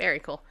 Very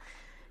cool.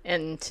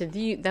 And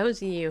to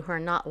those of you who are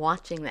not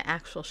watching the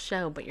actual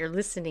show, but you're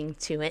listening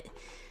to it,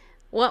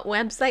 what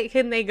website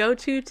can they go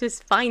to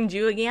find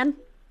you again?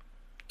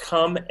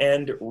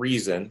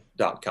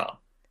 comeandreason.com.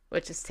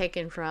 Which is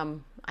taken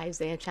from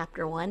Isaiah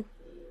chapter 1.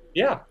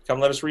 Yeah,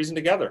 come let us reason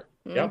together.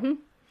 Mm-hmm. Yep.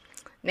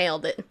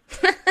 Nailed it.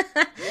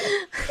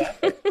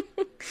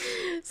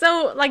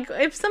 So,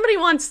 if somebody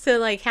wants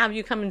to, have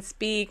you come and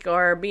speak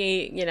or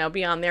be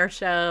on their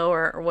show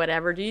or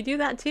whatever, do you do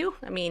that too?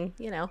 I mean,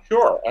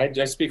 Sure. I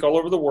speak all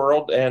over the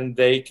world, and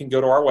they can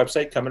go to our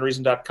website,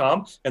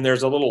 comeandreason.com, and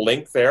there's a little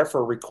link there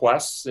for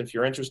requests. If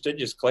you're interested,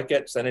 just click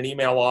it, send an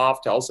email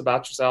off, tell us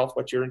about yourself,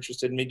 what you're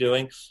interested in me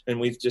doing, and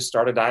we've just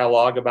started a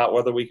dialogue about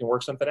whether we can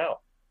work something out.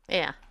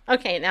 Yeah.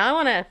 Okay, now I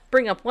want to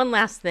bring up one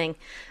last thing.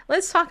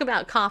 Let's talk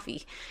about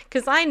coffee.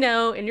 Because I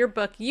know in your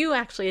book, you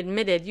actually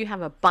admitted you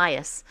have a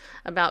bias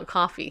about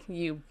coffee.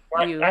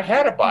 I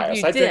had a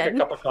bias. I did. drink a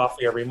cup of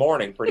coffee every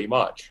morning, pretty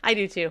much. I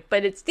do too,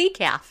 but it's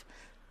decaf.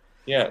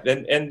 Yeah,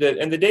 and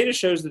the data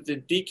shows that the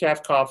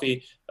decaf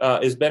coffee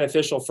is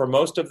beneficial for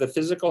most of the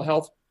physical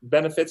health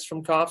benefits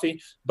from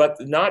coffee, but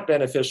not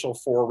beneficial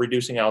for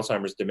reducing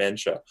Alzheimer's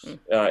dementia.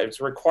 It's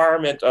a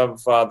requirement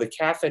of the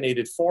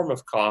caffeinated form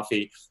of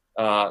coffee,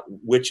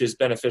 which is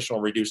beneficial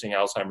in reducing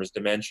Alzheimer's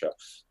dementia.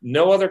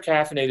 No other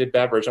caffeinated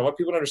beverage, and what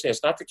people understand,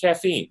 it's not the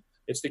caffeine.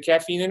 It's the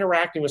caffeine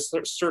interacting with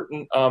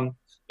certain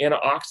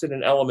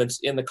antioxidant elements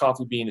in the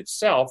coffee bean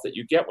itself that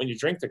you get when you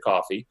drink the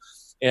coffee.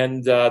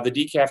 And the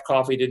decaf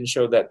coffee didn't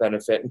show that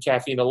benefit, and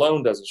caffeine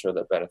alone doesn't show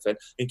that benefit.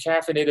 And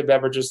caffeinated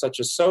beverages such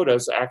as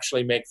sodas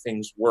actually make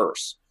things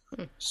worse.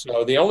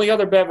 So the only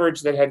other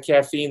beverage that had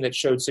caffeine that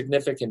showed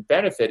significant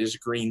benefit is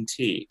green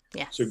tea.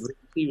 Yes. So green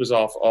tea was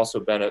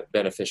also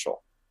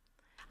beneficial.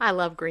 I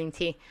love green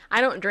tea.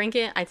 I don't drink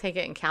it. I take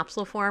it in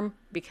capsule form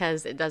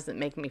because it doesn't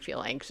make me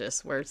feel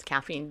anxious, whereas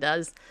caffeine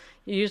does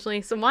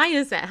usually. So why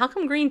is that? How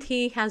come green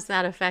tea has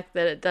that effect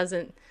that it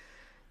doesn't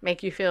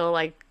make you feel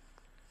like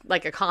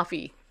a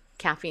coffee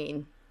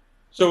caffeine?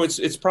 So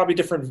it's probably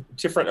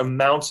different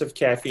amounts of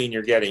caffeine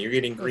you're getting. You're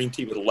getting green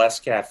tea with less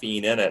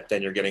caffeine in it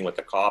than you're getting with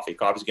the coffee.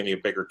 Coffee's giving you a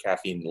bigger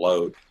caffeine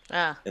load,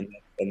 and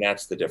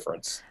that's the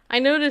difference. I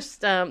noticed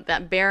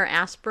that Bear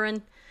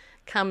aspirin.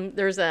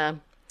 There's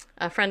a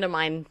friend of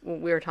mine.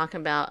 We were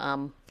talking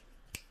about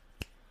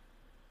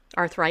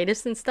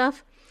arthritis and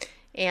stuff,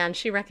 and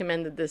she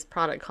recommended this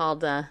product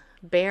called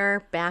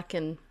Bear Back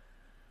and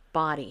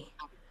Body.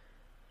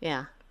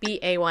 Yeah.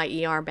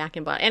 Bayer, back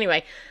and body.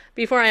 Anyway,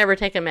 before I ever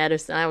take a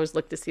medicine, I always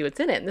look to see what's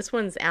in it. And this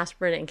one's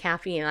aspirin and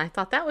caffeine. And I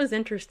thought that was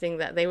interesting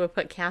that they would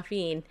put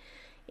caffeine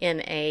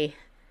in a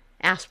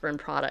aspirin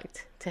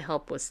product to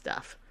help with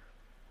stuff.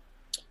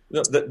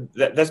 No,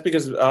 that's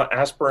because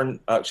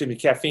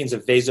caffeine's a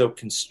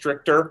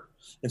vasoconstrictor.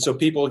 And so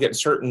people get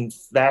certain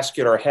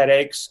vascular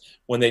headaches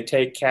when they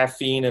take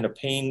caffeine and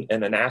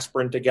an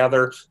aspirin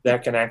together.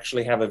 That can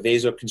actually have a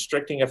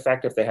vasoconstricting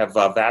effect if they have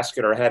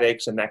vascular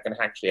headaches, and that can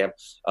actually have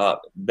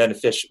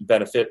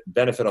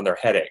benefit on their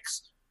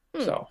headaches.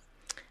 So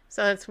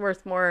it's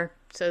worth more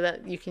so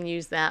that you can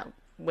use that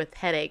with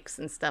headaches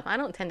and stuff. I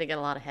don't tend to get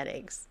a lot of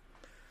headaches.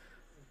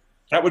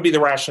 That would be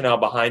the rationale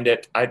behind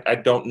it. I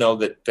don't know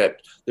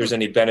that there's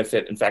any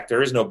benefit. In fact,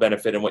 there is no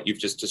benefit in what you've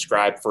just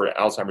described for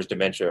Alzheimer's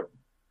dementia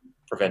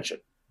prevention.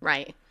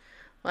 Right.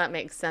 Well, that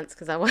makes sense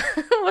because I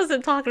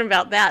wasn't talking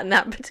about that in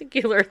that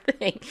particular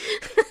thing.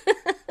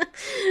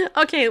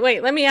 Okay,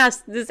 wait, let me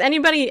ask, does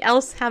anybody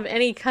else have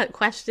any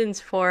questions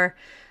for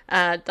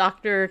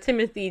Dr.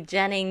 Timothy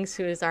Jennings,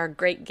 who is our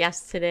great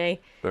guest today?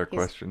 There are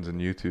questions in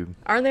YouTube.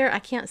 Are there? I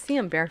can't see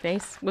them,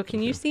 Bareface. Well,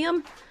 can you see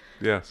them?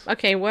 Yes.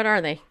 Okay, what are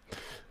they?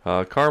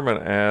 Carmen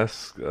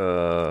asks...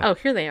 oh,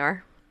 here they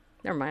are.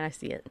 Never mind, I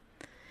see it.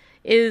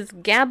 Is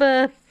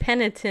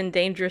gabapentin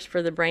dangerous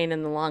for the brain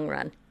in the long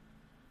run?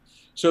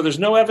 So there's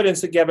no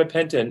evidence that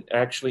gabapentin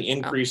actually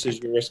increases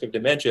your risk of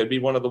dementia. It'd be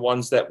one of the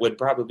ones that would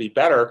probably be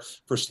better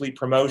for sleep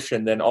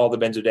promotion than all the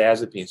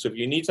benzodiazepines. So if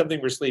you need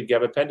something for sleep,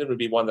 gabapentin would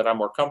be one that I'm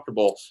more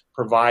comfortable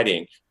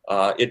providing.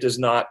 It does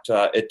not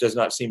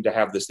seem to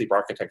have the sleep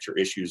architecture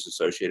issues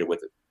associated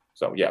with it.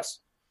 So yes.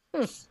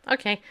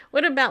 Okay.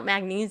 What about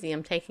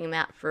magnesium? Taking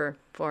that for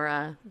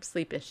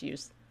sleep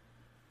issues?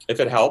 If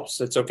it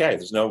helps, it's okay.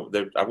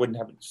 I wouldn't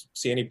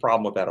see any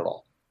problem with that at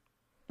all.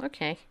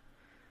 Okay.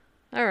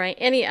 All right.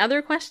 Any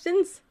other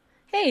questions?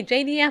 Hey,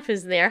 JDF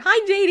is there.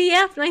 Hi,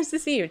 JDF. Nice to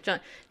see you.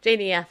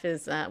 JDF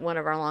is one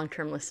of our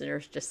long-term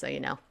listeners, just so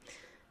you know.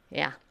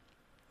 Yeah,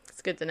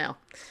 it's good to know.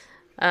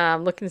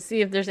 Looking to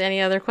see if there's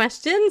any other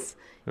questions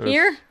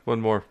here.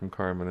 One more from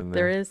Carmen in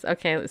there. There is?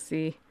 Okay, let's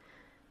see.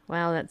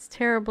 Wow, that's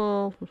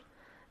terrible.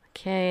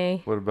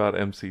 Okay. What about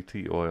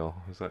MCT oil?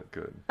 Is that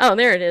good? Oh,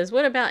 there it is.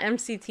 What about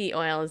MCT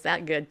oil? Is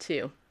that good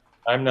too?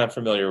 I'm not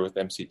familiar with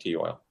MCT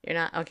oil. You're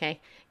not? Okay.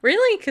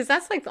 Really? Because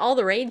that's like all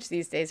the rage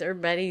these days.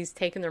 Everybody's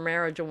taking their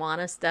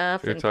marijuana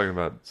stuff. You're talking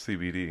about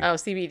CBD. Oh,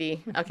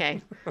 CBD.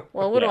 Okay.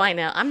 Well, what do I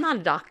know? I'm not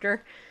a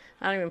doctor.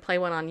 I don't even play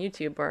one on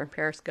YouTube or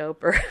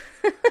Periscope or...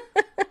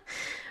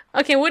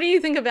 Okay, what do you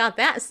think about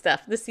that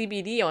stuff, the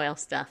CBD oil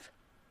stuff?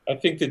 I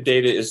think the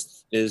data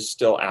is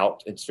still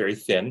out. It's very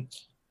thin.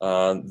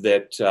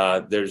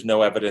 There's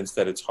no evidence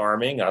that it's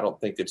harming. I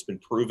don't think it's been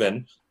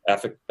proven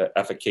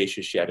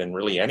efficacious yet in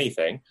really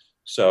anything.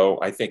 So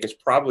I think it's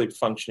probably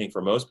functioning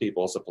for most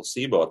people as a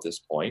placebo at this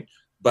point.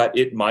 But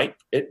it might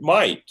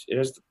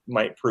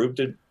prove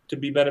to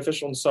be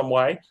beneficial in some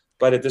way.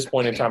 But at this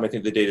point in time, I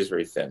think the data is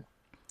very thin.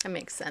 That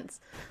makes sense.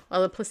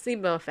 Well, the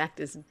placebo effect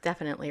is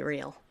definitely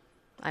real.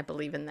 I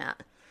believe in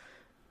that.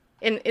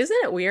 And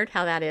isn't it weird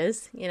how that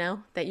is,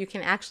 that you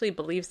can actually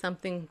believe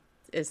something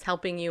is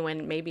helping you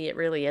when maybe it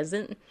really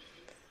isn't?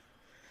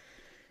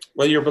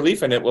 Well, your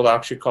belief in it will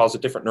actually cause a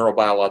different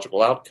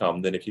neurobiological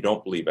outcome than if you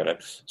don't believe in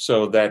it,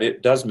 so that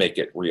it does make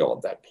it real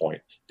at that point.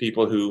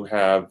 People who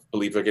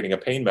believe they're getting a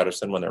pain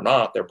medicine when they're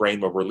not, their brain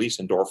will release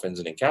endorphins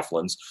and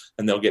enkephalins,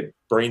 and they'll get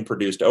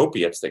brain-produced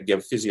opiates that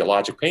give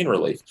physiologic pain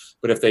relief.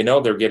 But if they know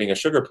they're getting a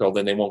sugar pill,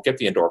 then they won't get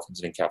the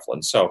endorphins and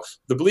enkephalins. So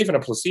the belief in a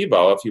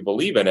placebo, if you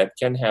believe in it,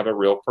 can have a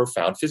real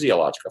profound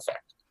physiologic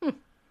effect.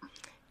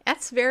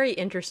 That's very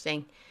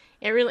interesting.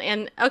 It really,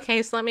 and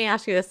okay, so let me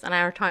ask you this, and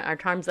our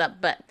time's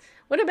up, but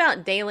what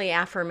about daily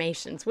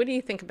affirmations? What do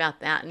you think about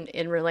that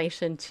in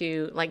relation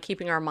to like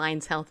keeping our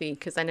minds healthy?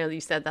 Because I know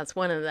you said that's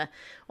one of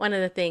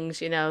the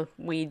things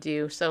we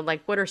do. So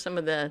like, what are some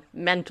of the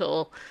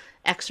mental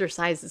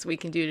exercises we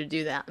can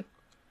do that?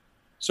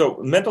 So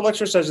mental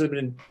exercises have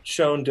been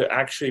shown to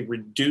actually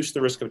reduce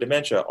the risk of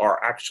dementia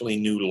are actually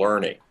new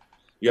learning.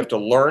 You have to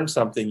learn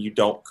something you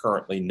don't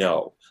currently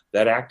know.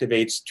 That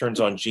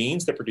turns on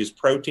genes that produce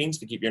proteins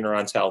to keep your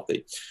neurons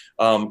healthy.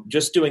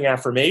 Just doing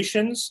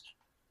affirmations,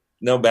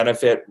 no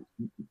benefit.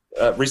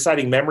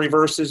 Reciting memory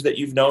verses that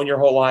you've known your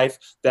whole life,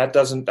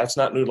 that's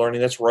not new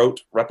learning. That's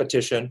rote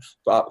repetition.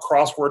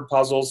 Crossword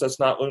puzzles, that's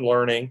not new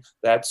learning.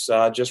 That's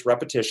just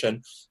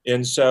repetition.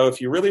 And so if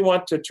you really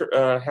want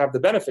to have the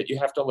benefit, you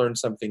have to learn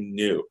something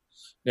new.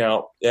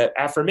 Now,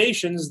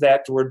 affirmations,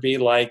 that would be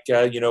like,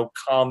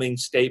 calming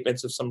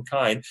statements of some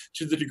kind,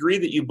 to the degree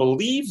that you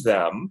believe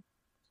them,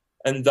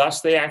 and thus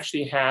they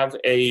actually have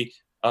a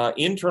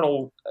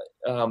internal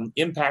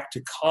impact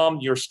to calm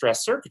your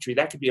stress circuitry.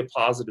 That could be a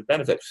positive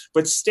benefit.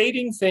 But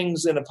stating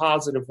things in a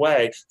positive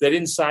way that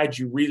inside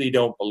you really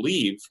don't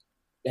believe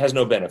has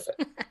no benefit.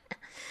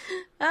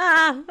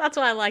 That's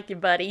why I like you,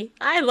 buddy.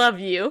 I love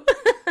you.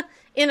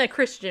 In a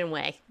Christian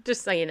way,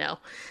 just so you know.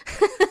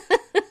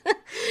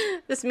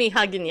 This is me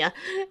hugging you.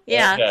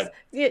 Yeah.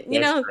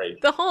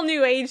 The whole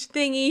new age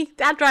thingy,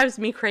 that drives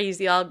me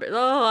crazy.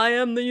 I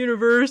am the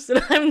universe.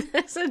 And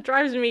it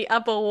drives me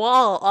up a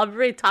wall. I'll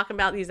really talk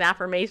about these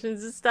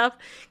affirmations and stuff.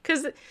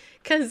 Because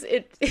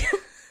it...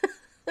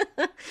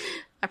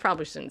 I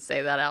probably shouldn't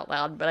say that out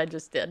loud, but I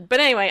just did.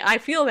 But anyway, I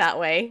feel that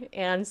way.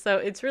 And so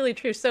it's really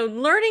true. So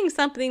learning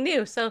something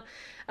new. So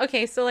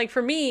like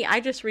for me,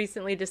 I just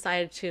recently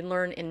decided to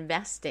learn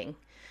investing.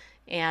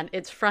 And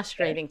it's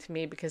frustrating to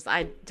me because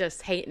I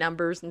just hate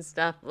numbers and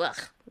stuff. Ugh,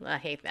 I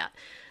hate that.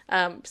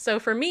 So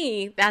for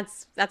me,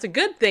 that's a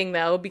good thing,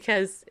 though,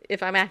 because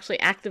if I'm actually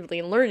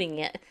actively learning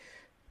it,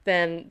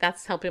 then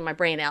that's helping my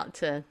brain out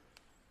to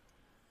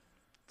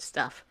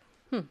stuff.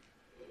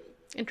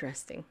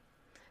 Interesting.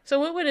 So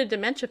what would a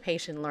dementia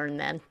patient learn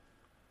then?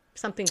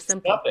 Something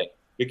simple. Nothing,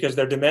 because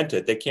they're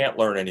demented. They can't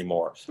learn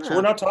anymore. Oh. So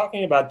we're not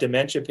talking about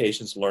dementia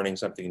patients learning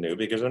something new,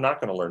 because they're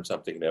not going to learn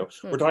something new.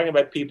 We're talking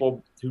about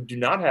people who do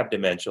not have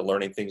dementia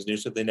learning things new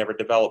so they never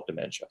develop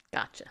dementia.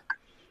 Gotcha.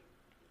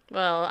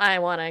 Well, I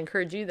want to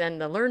encourage you then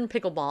to learn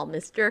pickleball,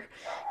 mister,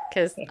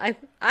 because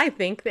I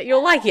think that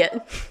you'll like it.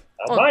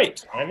 I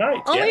might.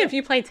 Only if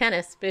you play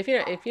tennis. But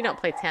if you don't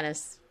play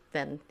tennis,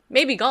 then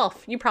maybe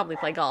golf. You probably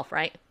play golf,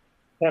 right?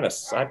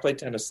 Tennis. I play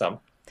tennis some.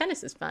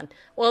 Tennis is fun.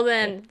 Well,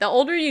 then, the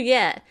older you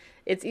get,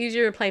 it's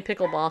easier to play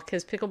pickleball,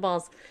 because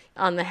pickleball's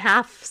on the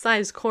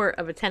half-size court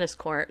of a tennis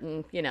court,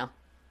 and,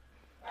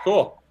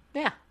 Cool.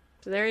 Yeah.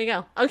 So there you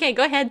go. Okay,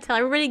 go ahead. Tell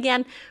everybody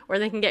again where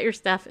they can get your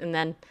stuff, and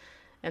then.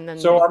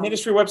 So our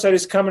ministry website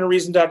is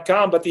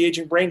comeandreason.com, but the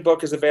Aging Brain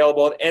book is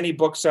available at any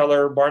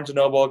bookseller, Barnes &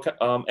 Noble,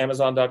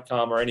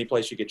 Amazon.com, or any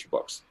place you get your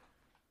books.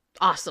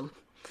 Awesome.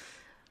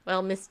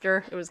 Well,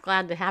 mister, it was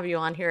glad to have you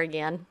on here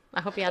again.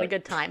 I hope you had a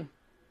good time.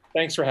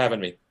 Thanks for having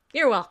me.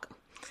 You're welcome.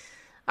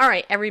 All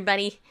right,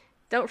 everybody.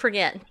 Don't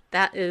forget,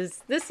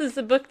 this is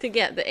the book to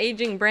get, The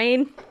Aging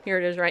Brain. Here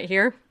it is right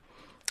here.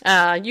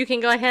 You can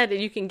go ahead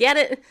and you can get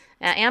it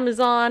at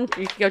Amazon.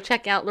 You can go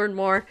check out, learn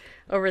more.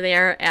 over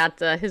there at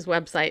his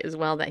website as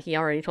well that he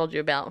already told you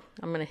about.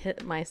 I'm going to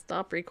hit my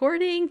stop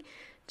recording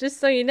just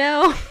so you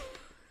know.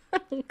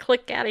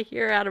 Click out of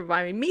here, out of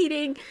my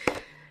meeting.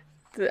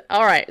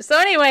 All right. So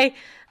anyway,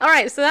 all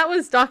right. So that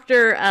was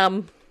Dr.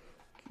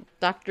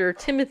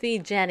 Timothy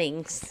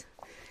Jennings.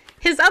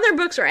 His other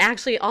books are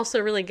actually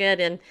also really good.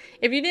 And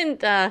if you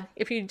didn't,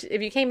 if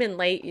you came in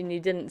late and you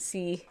didn't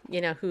see,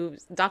 who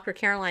Dr.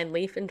 Caroline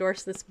Leaf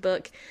endorsed this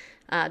book,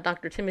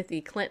 Dr. Timothy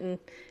Clinton,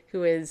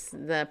 who is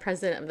the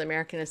president of the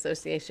American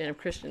Association of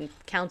Christian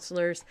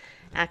Counselors,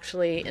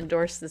 actually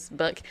endorsed this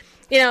book.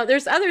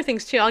 There's other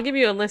things too. I'll give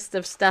you a list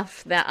of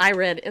stuff that I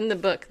read in the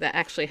book that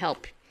actually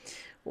help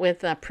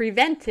with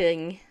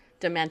preventing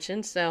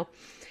dementia.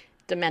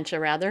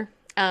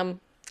 Oh,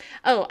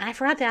 I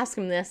forgot to ask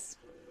him this.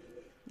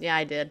 Yeah,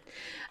 I did.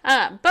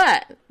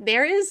 But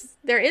there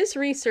is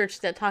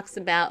research that talks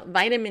about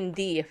vitamin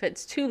D. If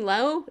it's too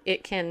low,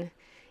 it can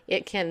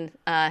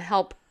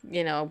help,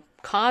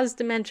 cause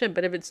dementia.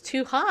 But if it's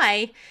too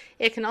high,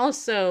 it can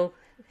also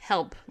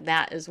help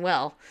that as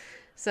well.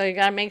 So you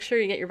got to make sure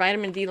you get your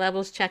vitamin D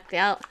levels checked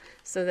out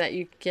so that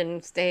you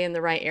can stay in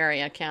the right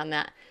area. Count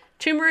that.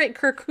 Turmeric,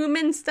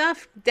 curcumin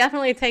stuff,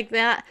 definitely take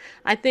that.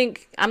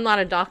 I'm not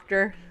a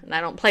doctor, and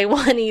I don't play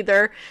one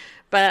either,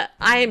 but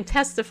I am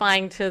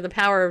testifying to the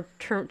power of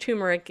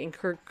turmeric and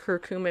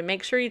curcumin.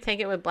 Make sure you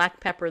take it with black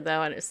pepper,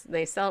 though, and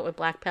they sell it with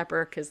black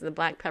pepper because the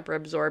black pepper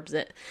absorbs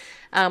it.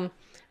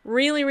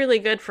 Really, really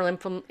good for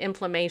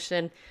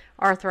inflammation,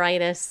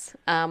 arthritis,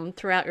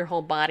 throughout your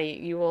whole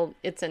body.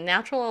 It's a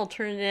natural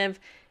alternative.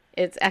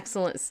 It's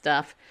excellent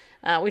stuff.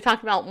 We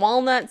talked about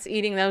walnuts,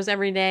 eating those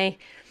every day.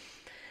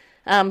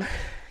 And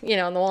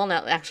the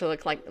walnut actually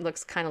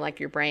looks kind of like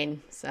your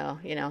brain. So,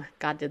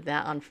 God did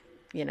that on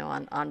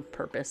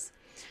purpose.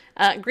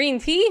 Green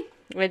tea,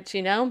 which,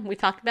 we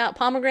talked about.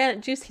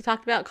 Pomegranate juice, he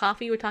talked about.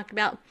 Coffee, we talked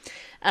about.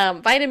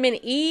 Vitamin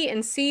E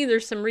and C,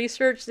 there's some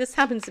research. This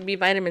happens to be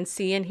vitamin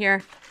C in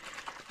here.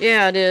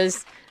 Yeah, it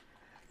is.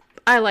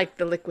 I like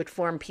the liquid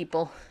form,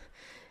 people.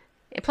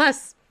 And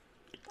plus,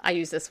 I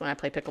use this when I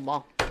play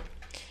pickleball.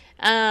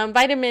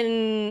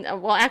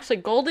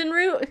 Golden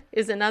root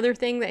is another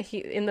thing that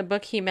in the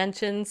book he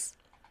mentions.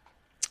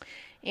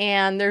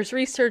 And therethere's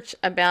research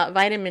about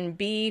vitamin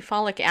B,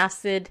 folic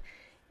acid,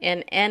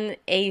 and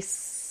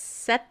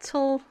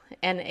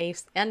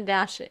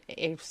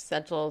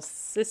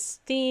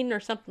N-acetylcysteine or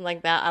something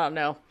like that. I don't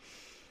know.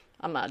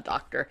 I'm not a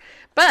doctor.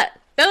 But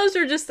those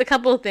are just a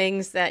couple of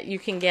things that you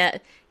can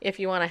get if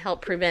you want to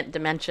help prevent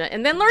dementia.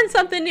 And then learn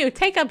something new.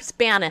 Take up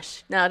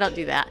Spanish. No, don't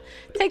do that.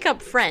 Take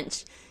up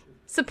French.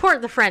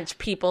 Support the French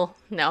people.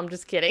 No, I'm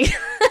just kidding.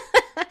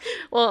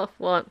 Well,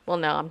 no,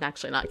 I'm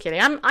actually not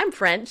kidding. I'm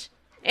French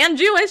and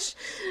Jewish.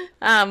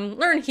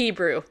 Learn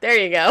Hebrew. There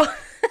you go.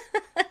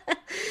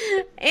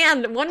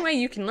 And one way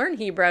you can learn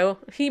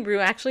Hebrew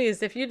actually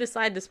is if you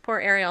decide to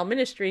support Ariel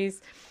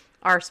Ministries,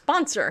 our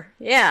sponsor.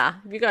 Yeah,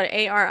 if you go to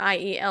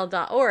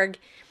ariel.org,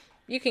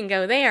 you can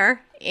go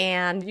there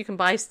and you can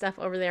buy stuff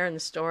over there in the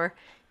store.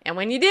 And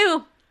when you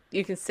do,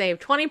 you can save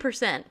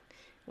 20%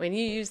 when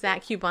you use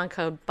that coupon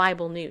code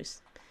Bible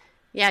News.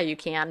 Yeah, you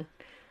can,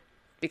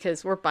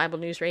 because we're Bible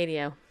News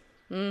Radio.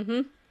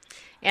 And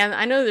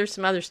I know there's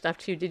some other stuff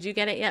too. Did you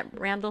get it yet,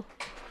 Randall?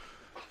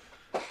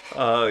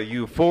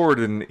 You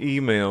forwarded an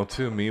email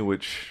to me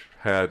which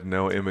had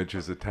no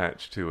images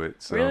attached to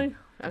it. So really?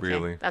 Okay,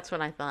 really. That's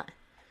what I thought.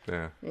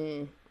 Yeah.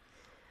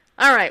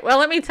 All right. Well,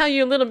 let me tell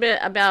you a little bit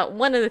about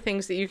one of the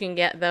things that you can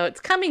get, though. It's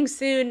coming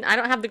soon. I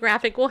don't have the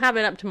graphic. We'll have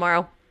it up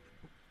tomorrow.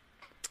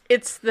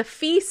 It's the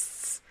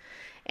feasts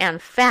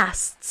and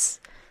fasts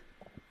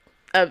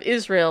of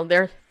Israel.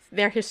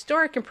 Their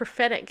historic and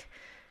prophetic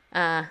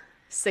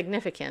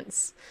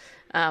significance.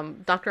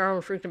 Dr.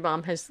 Arnold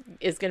Fruchtenbaum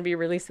is going to be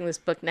releasing this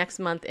book next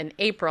month in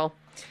April.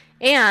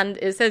 And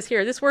it says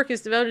here, this work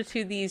is devoted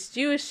to these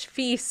Jewish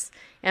feasts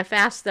and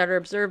fasts that are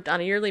observed on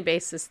a yearly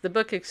basis. The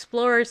book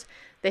explores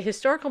the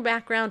historical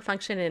background,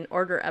 function, and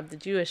order of the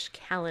Jewish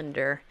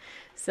calendar.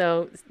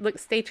 So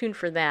stay tuned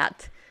for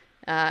that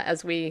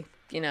as we,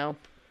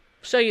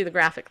 show you the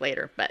graphic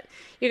later. But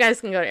you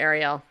guys can go to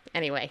Ariel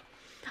anyway.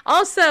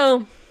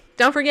 Also,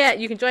 don't forget,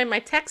 you can join my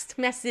text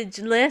message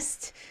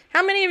list.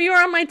 How many of you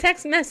are on my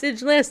text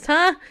message list,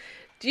 huh?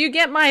 Do you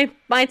get my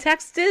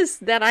texts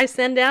that I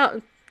send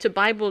out to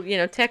Bible,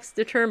 text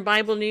the term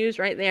Bible News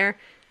right there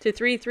to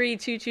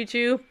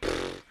 33222?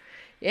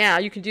 Yeah,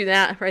 you can do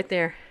that right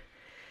there.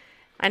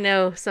 I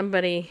know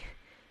somebody,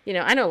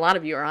 I know a lot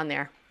of you are on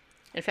there.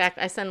 In fact,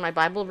 I send my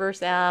Bible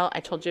verse out.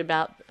 I told you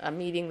about a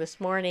meeting this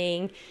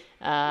morning.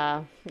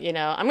 I'm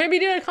going to be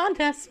doing a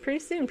contest pretty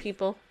soon,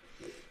 people.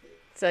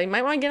 So you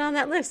might want to get on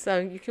that list so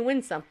you can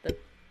win something.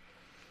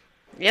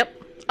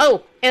 Yep.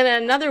 Oh, and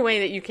another way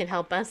that you can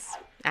help us,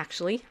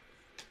 actually,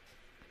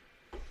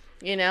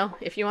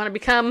 if you want to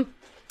become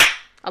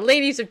a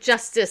ladies of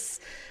justice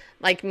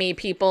like me,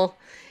 people.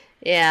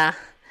 Yeah.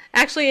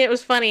 Actually, it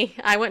was funny.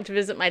 I went to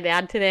visit my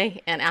dad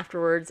today, and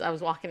afterwards I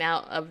was walking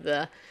out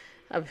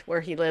of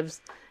where he lives,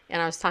 and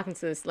I was talking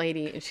to this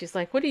lady, and she's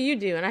like, "What do you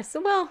do?" And I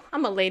said, "Well,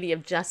 I'm a lady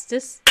of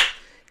justice."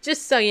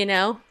 just so you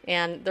know.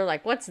 And they're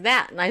like, what's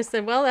that? And I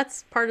said, well,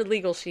 that's part of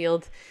Legal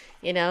Shield,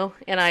 you know.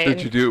 And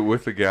Did you do it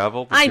with the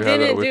gavel? I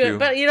didn't do it,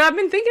 but, you know, I've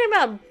been thinking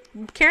about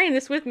carrying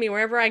this with me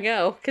wherever I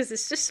go because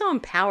it's just so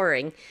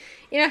empowering.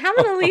 You know,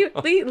 having a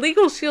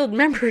Legal Shield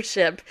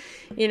membership,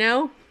 you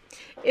know,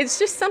 it's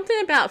just something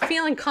about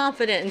feeling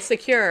confident and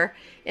secure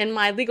in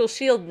my Legal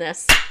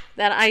Shieldness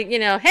that I, you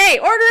know, hey,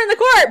 order in the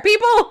court,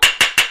 people!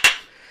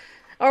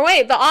 Or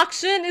wait, the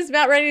auction is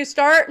about ready to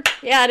start.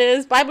 Yeah, it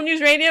is. Bible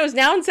News Radio is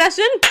now in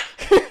session.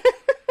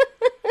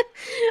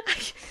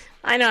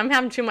 I know, I'm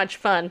having too much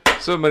fun.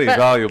 So many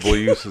valuable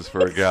uses for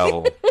a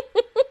gavel.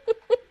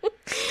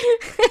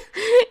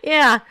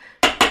 Yeah.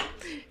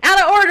 Out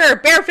of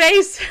order,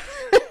 bareface.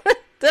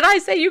 Did I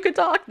say you could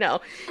talk?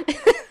 No.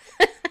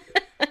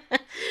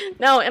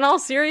 No, in all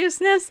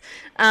seriousness,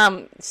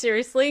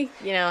 seriously,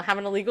 you know,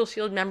 having a Legal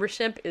Shield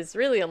membership is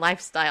really a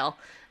lifestyle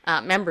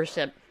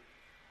membership.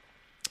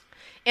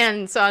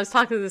 And so I was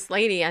talking to this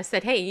lady. I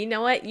said, hey, you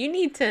know what? You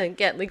need to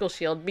get Legal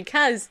Shield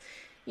because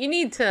you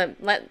need to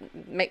let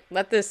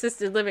the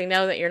assisted living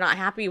know that you're not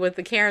happy with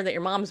the care that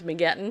your mom's been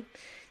getting,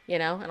 you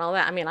know, and all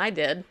that. I mean, I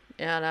did.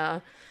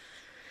 And,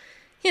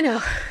 you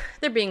know,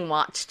 they're being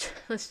watched,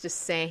 let's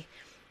just say.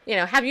 You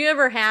know, have you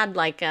ever had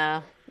like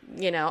a,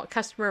 you know,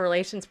 customer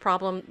relations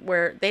problem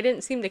where they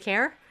didn't seem to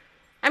care?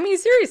 I mean,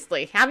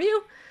 seriously, have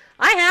you?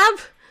 I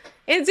have.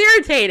 It's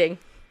irritating,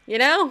 you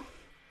know?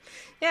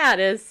 Yeah, it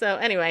is. So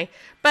anyway,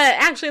 but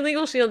actually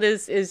Legal Shield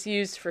is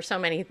used for so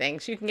many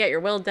things. You can get your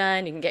will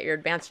done. You can get your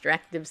advanced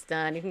directives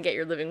done. You can get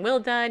your living will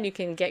done. You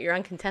can get your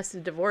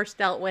uncontested divorce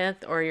dealt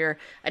with or your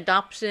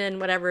adoption,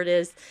 whatever it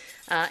is.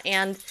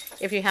 And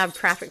if you have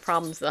traffic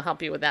problems, they'll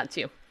help you with that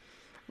too.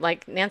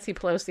 Like Nancy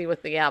Pelosi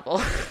with the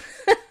gavel.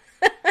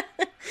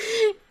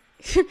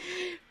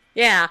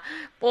 Yeah.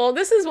 Well,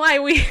 this is why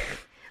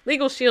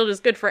Legal Shield is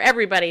good for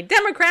everybody.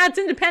 Democrats,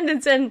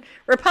 independents, and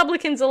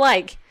Republicans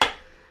alike.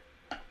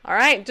 All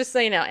right, just so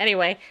you know.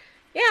 Anyway,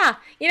 yeah,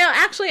 you know,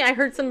 actually I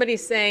heard somebody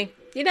say,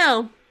 you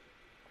know,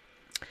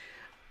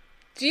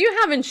 do you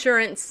have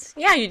insurance?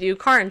 Yeah, you do,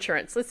 car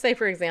insurance. Let's say,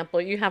 for example,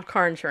 you have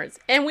car insurance.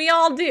 And we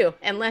all do,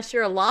 unless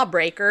you're a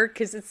lawbreaker,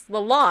 because it's the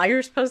law.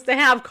 You're supposed to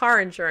have car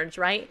insurance,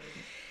 right?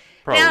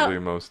 Probably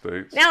most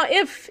states. Now,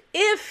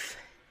 if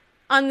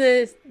on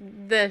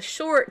the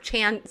short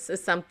chance of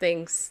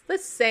something,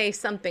 let's say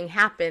something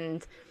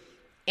happened,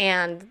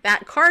 and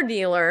that car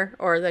dealer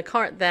or the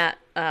car that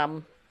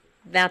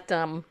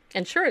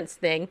insurance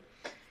thing,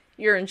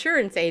 your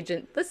insurance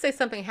agent, let's say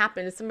something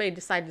happened and somebody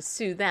decided to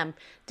sue them.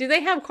 Do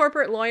they have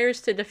corporate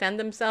lawyers to defend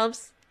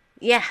themselves?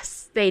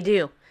 Yes, they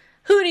do.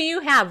 Who do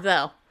you have,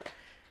 though?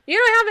 You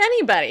don't have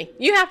anybody.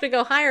 You have to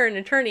go hire an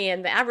attorney,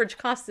 and the average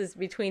cost is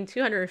between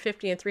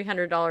 $250 and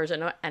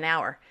 $300 an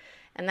hour.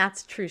 And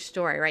that's a true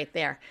story right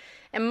there.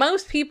 And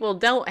most people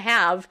don't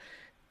have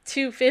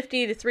 $250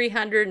 to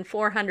 $300 and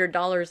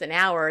 $400 an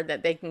hour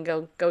that they can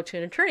go to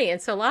an attorney.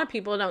 And so a lot of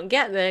people don't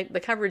get the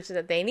coverage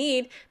that they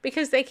need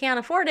because they can't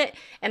afford it.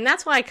 And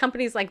that's why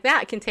companies like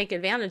that can take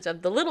advantage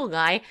of the little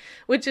guy,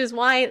 which is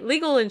why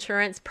legal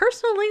insurance,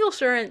 personal legal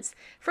insurance,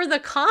 for the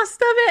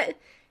cost of it,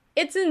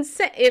 it's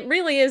insane. It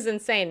really is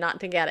insane not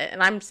to get it.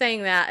 And I'm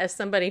saying that as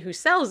somebody who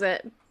sells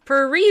it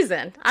for a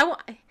reason.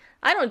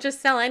 I don't just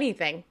sell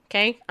anything,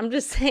 okay? I'm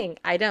just saying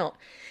I don't.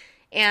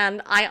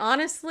 And I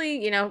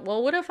honestly, you know,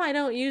 well, what if I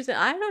don't use it?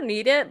 I don't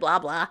need it, blah,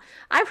 blah.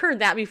 I've heard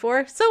that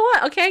before. So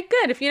what? Okay,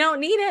 good. If you don't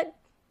need it,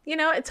 you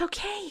know, it's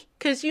okay.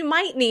 Because you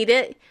might need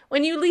it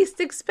when you least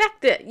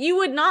expect it. You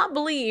would not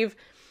believe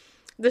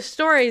the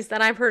stories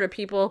that I've heard of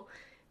people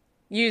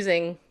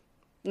using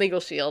Legal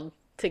Shield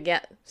to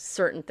get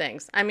certain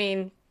things. I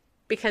mean,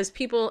 because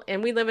people,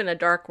 and we live in a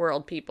dark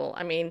world, people.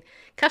 I mean,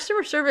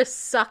 customer service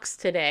sucks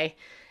today.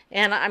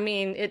 And I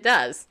mean, it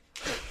does.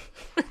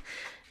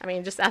 I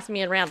mean, just ask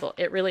me and Randall.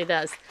 It really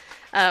does.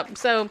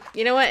 So,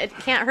 you know what? It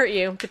can't hurt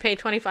you to pay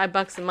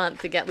 $25 a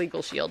month to get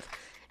Legal Shield.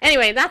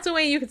 Anyway, that's a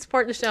way you can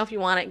support the show if you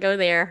want it. Go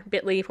there,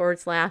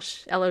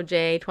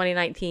 bit.ly/LOJ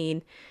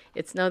 2019.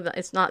 It's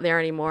not there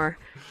anymore.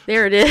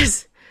 There it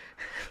is.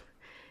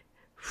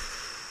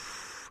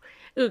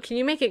 Ooh, can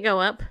you make it go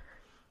up? Do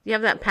you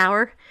have that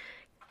power?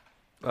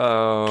 Can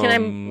I,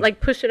 like,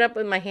 push it up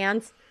with my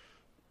hands?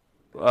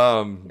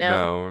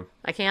 No.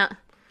 I can't.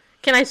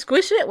 Can I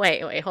squish it?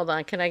 Wait, hold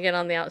on. Can I get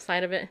on the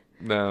outside of it?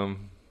 No.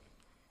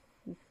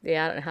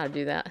 Yeah, I don't know how to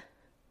do that.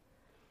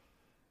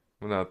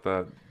 We're not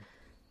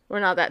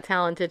that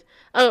talented.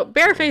 Oh,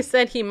 Bareface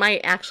said he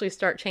might actually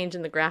start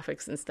changing the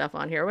graphics and stuff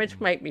on here, which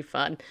might be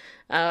fun.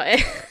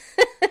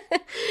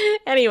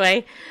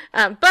 Anyway,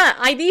 but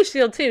ID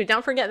Shield too.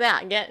 Don't forget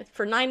that. Get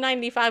for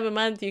 $9.95 a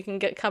month. You can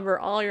cover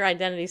all your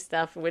identity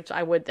stuff, which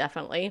I would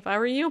definitely if I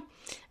were you.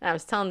 And I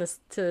was telling this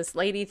to this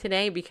lady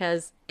today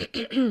because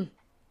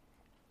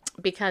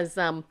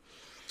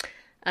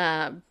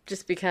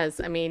just because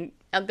I mean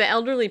the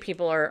elderly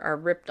people are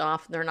ripped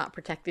off. They're not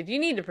protected. You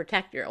need to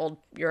protect your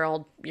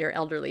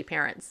elderly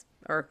parents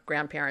or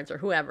grandparents or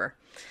whoever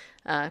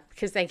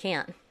because they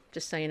can't.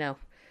 Just so you know,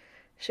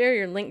 share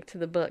your link to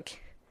the book.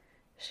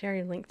 Share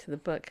your link to the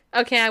book.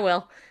 Okay, I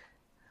will.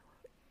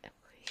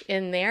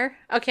 in there?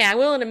 Okay, I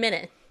will in a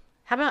minute.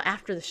 How about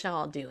after the show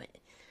I'll do it?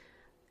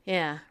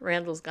 Yeah,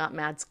 Randall's got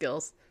mad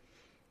skills.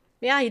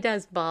 Yeah, he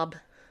does, Bob.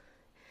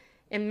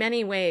 In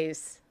many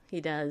ways,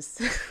 he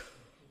does.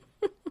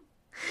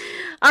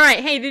 All right,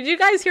 hey, did you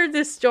guys hear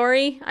this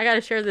story? I got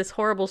to share this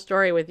horrible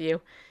story with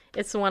you.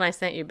 It's the one I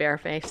sent you,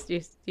 Bareface. Do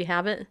you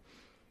have it?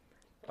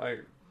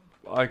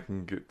 I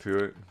can get to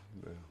it.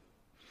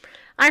 Yeah.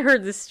 I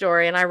heard this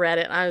story and I read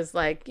it and I was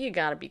like, you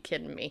gotta be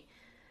kidding me.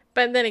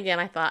 But then again,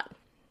 I thought,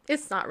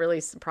 it's not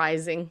really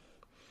surprising.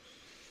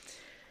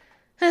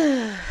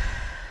 All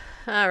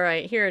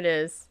right, here it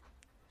is.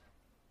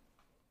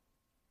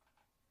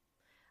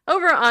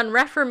 Over on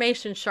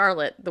Reformation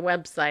Charlotte, the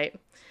website,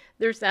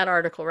 there's that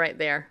article right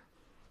there.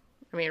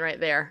 Right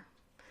there.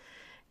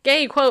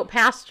 Gay, quote,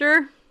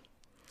 pastor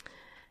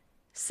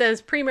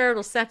says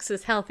premarital sex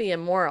is healthy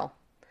and moral.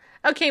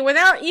 Okay,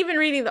 without even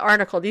reading the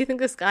article, do you think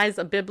this guy's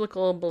a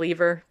biblical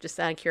believer? Just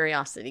out of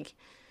curiosity.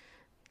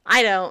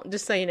 I don't,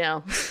 just so you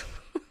know.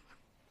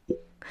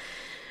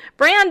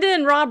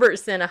 Brandon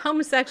Robertson, a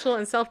homosexual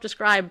and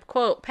self-described,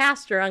 quote,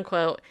 pastor,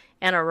 unquote,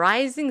 and a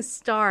rising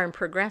star in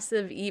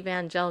progressive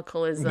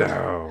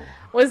evangelicalism,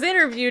 was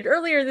interviewed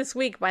earlier this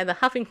week by the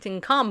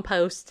Huffington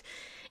Compost.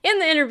 In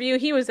the interview,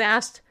 he was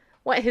asked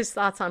what his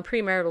thoughts on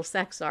premarital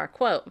sex are.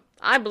 Quote,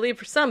 I believe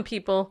for some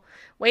people,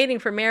 waiting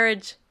for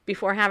marriage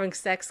before having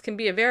sex can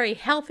be a very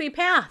healthy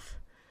path.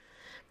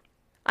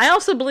 I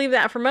also believe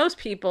that for most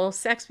people,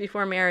 sex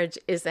before marriage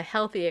is a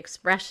healthy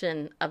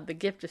expression of the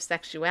gift of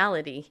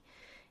sexuality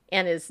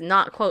and is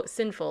not, quote,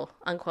 sinful,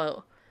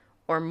 unquote,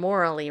 or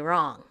morally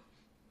wrong.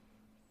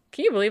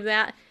 Can you believe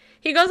that?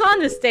 He goes on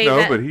to state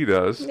that... No, but he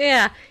does.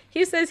 Yeah.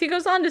 He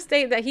goes on to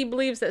state that he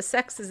believes that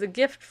sex is a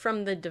gift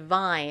from the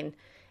divine,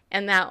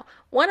 and that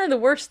one of the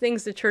worst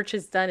things the church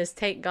has done is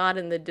take God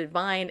and the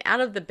divine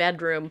out of the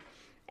bedroom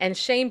and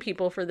shame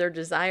people for their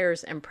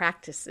desires and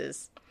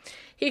practices.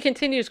 He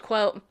continues,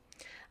 quote,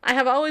 I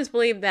have always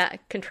believed that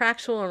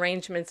contractual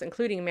arrangements,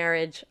 including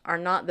marriage, are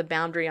not the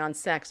boundary on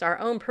sex. Our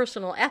own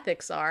personal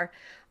ethics are.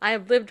 I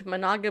have lived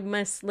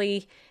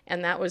monogamously,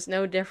 and that was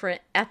no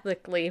different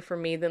ethically for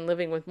me than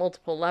living with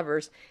multiple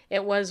lovers.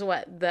 It was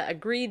what the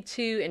agreed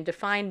to and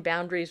defined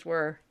boundaries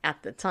were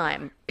at the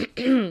time.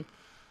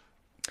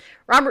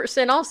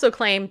 Robertson also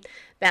claimed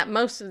that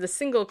most of the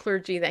single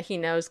clergy that he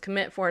knows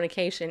commit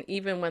fornication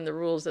even when the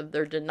rules of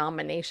their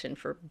denomination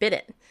forbid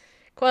it.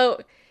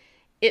 Quote,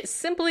 it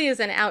simply is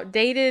an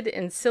outdated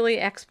and silly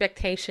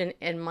expectation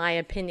in my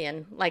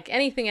opinion. Like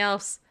anything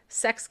else,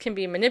 sex can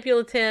be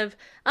manipulative,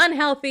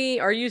 unhealthy,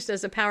 or used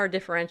as a power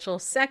differential.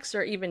 Sex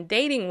or even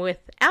dating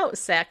without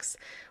sex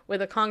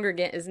with a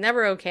congregant is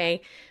never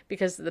okay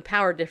because of the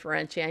power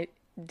differential.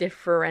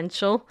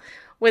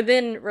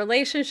 Within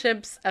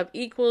relationships of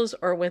equals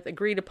or with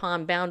agreed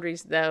upon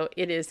boundaries, though,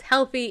 it is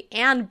healthy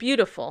and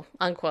beautiful,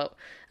 unquote.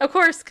 Of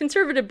course,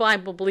 conservative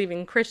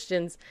Bible-believing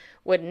Christians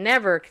would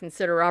never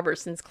consider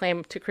Robertson's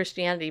claim to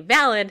Christianity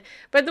valid,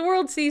 but the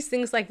world sees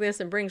things like this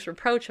and brings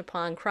reproach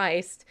upon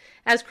Christ.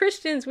 As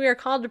Christians, we are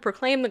called to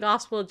proclaim the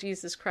gospel of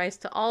Jesus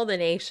Christ to all the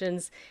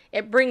nations.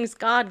 It brings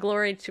God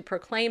glory to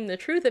proclaim the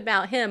truth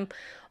about him,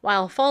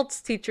 while false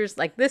teachers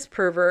like this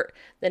pervert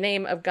the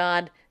name of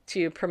God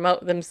to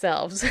promote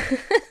themselves.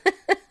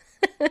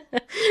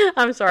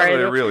 I'm sorry. How do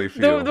they really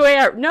feel?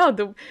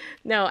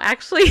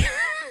 Actually,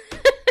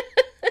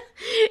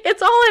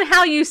 it's all in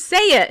how you say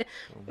it.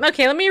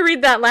 Okay, let me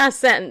read that last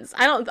sentence.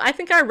 I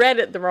think I read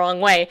it the wrong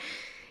way.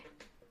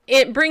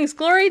 It brings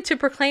glory to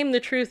proclaim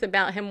the truth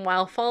about him,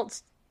 while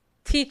false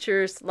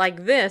teachers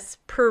like this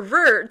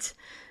pervert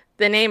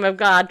the name of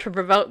God to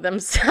promote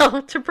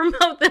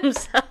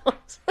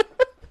themselves.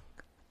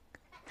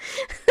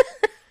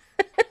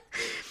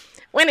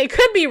 When it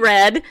could be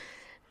read,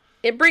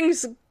 it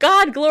brings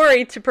God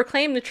glory to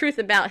proclaim the truth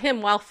about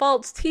him, while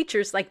false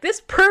teachers like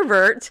this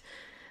pervert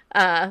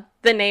the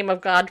name of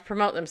God to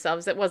promote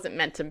themselves. It wasn't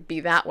meant to be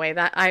that way.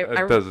 That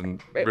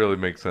doesn't really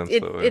make sense,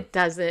 though. It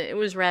doesn't. It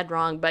was read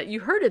wrong, but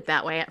you heard it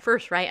that way at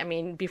first, right? I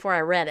mean, before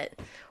I read it.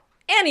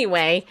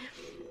 Anyway,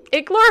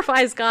 it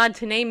glorifies God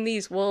to name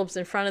these wolves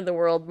in front of the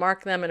world,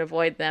 mark them and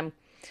avoid them.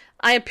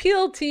 I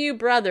appeal to you,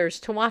 brothers,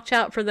 to watch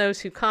out for those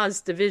who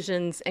cause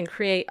divisions and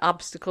create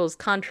obstacles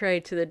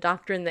contrary to the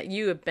doctrine that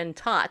you have been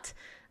taught.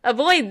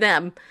 Avoid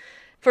them,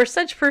 for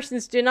such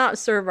persons do not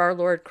serve our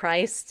Lord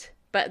Christ,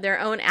 but their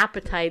own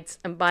appetites,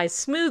 and by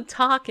smooth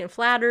talk and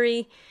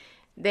flattery,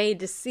 they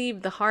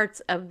deceive the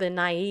hearts of the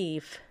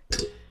naive.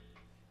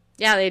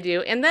 Yeah, they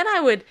do. And then I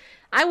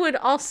would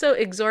also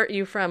exhort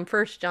you from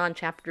 1 John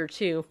chapter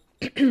 2,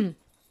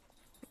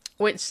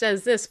 which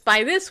says this,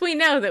 by this we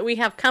know that we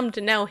have come to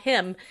know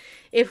him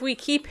if we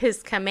keep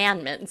his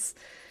commandments.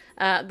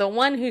 The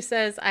one who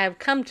says, I have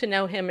come to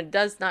know him and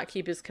does not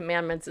keep his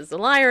commandments is a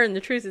liar, and the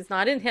truth is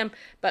not in him.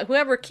 But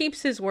whoever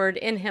keeps his word,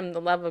 in him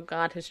the love of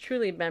God has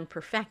truly been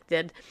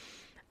perfected.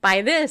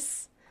 By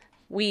this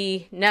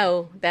we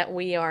know that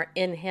we are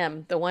in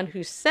him. The one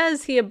who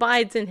says he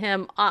abides in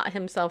him ought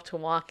himself to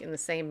walk in the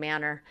same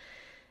manner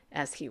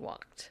as he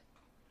walked.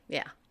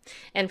 Yeah.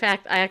 In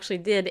fact, I actually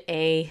did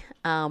a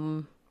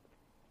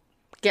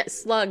get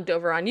slugged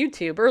over on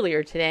YouTube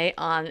earlier today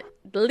on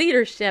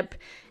leadership,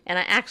 and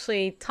I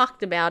actually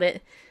talked about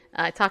it.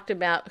 I talked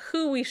about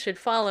who we should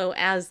follow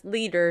as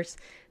leaders.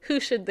 Who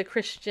should the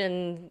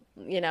Christian,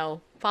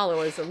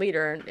 follow as a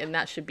leader? And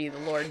that should be the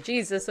Lord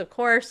Jesus, of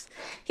course.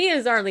 He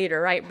is our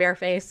leader, right,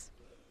 Bareface?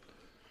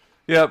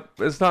 Yeah,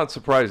 it's not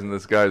surprising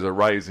this guy's a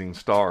rising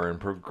star in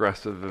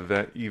progressive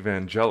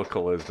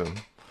evangelicalism,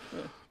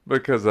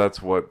 because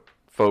that's what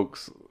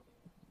folks,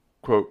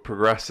 quote,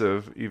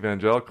 progressive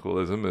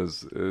evangelicalism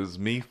is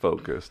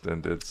me-focused,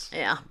 and it's,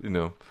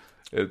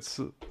 it's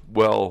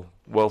well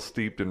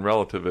steeped in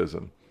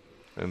relativism.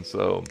 And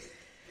so,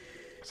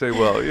 say,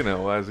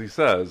 well, as he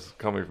says,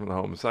 coming from the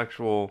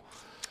homosexual,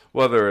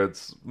 whether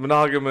it's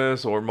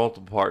monogamous or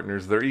multiple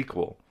partners, they're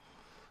equal.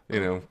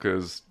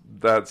 Because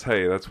that's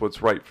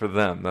what's right for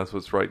them. That's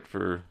what's right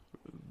for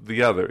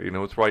the other.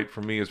 What's right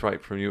for me is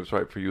right for you. What's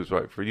right for you is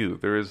right for you.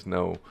 There is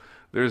no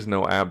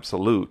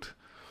absolute.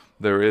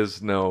 There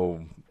is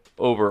no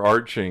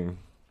overarching,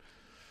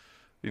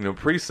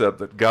 precept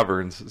that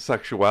governs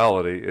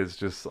sexuality. It's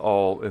just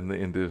all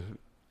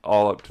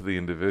all up to the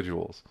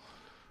individuals.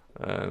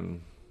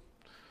 And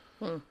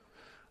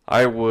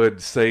I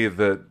would say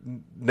that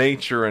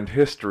nature and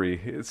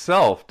history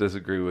itself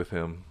disagree with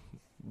him,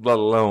 let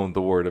alone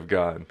the Word of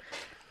God.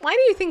 Why do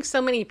you think so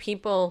many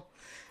people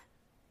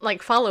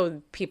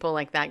follow people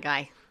like that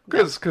guy?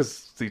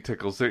 Because he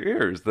tickles their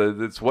ears.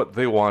 It's what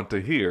they want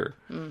to hear.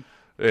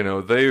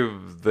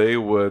 They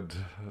would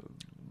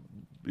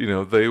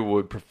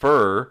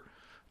prefer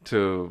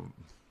to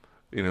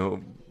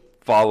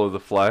follow the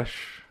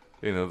flesh.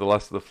 The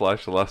lust of the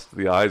flesh, the lust of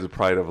the eyes, the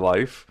pride of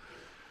life.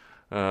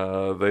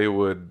 They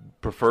would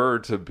prefer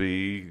to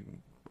be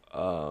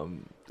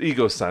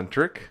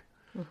egocentric.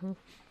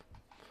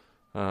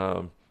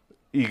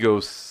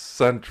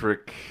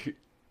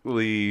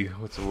 Egocentrically,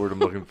 what's the word I'm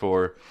looking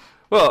for?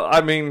 Well, I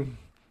mean,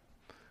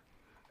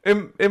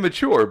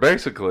 immature,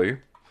 basically.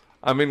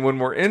 I mean, when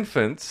we're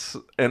infants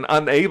and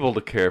unable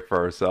to care for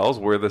ourselves,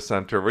 we're the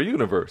center of our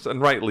universe,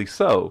 and rightly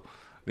so.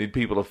 Need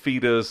people to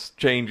feed us,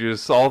 change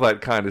us, all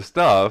that kind of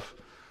stuff,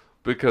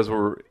 because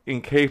we're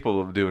incapable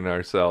of doing it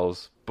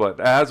ourselves. But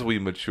as we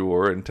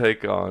mature and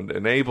take on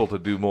and able to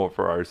do more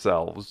for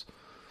ourselves,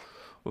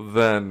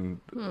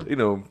 then,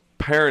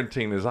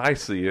 parenting as I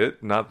see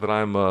it, not that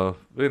I'm a,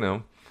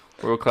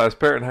 world-class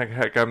parent,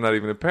 heck, I'm not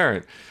even a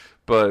parent,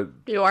 but...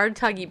 You are a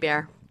tuggy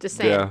bear, just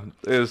saying.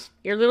 Yeah,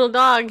 your little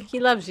dog, he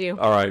loves you.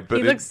 All right, but...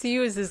 He looks to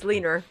you as his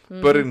leader.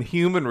 But in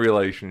human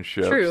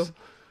relationships... True.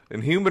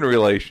 In human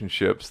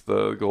relationships,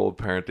 the goal of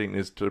parenting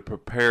is to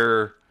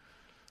prepare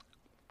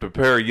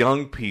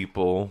young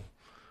people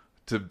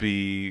to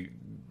be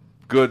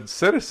good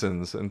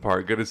citizens, in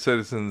part, good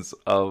citizens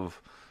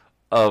of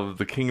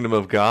the kingdom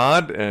of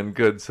God and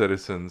good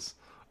citizens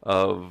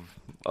of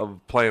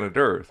planet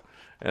Earth.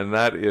 And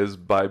that is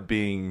by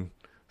being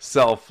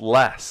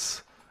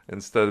selfless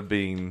instead of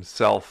being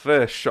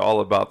selfish, all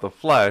about the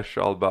flesh,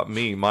 all about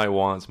me, my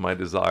wants, my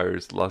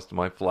desires, lust of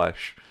my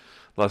flesh,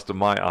 lust of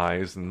my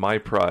eyes, and my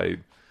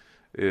pride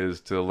is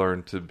to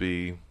learn to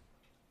be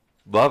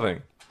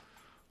loving,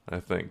 I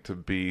think, to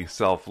be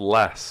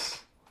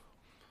selfless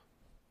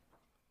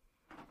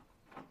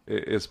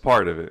is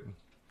part of it.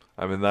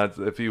 I mean, that's,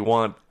 if you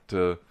want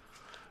to,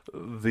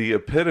 the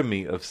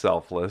epitome of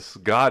selfless,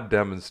 God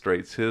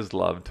demonstrates his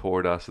love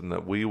toward us, and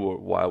that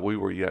while we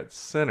were yet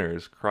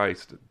sinners,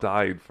 Christ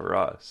died for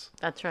us.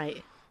 That's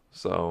right.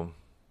 So,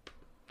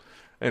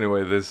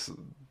 anyway,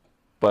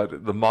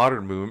 but the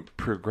modern movement,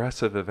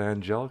 progressive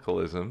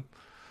evangelicalism,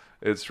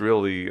 it's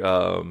really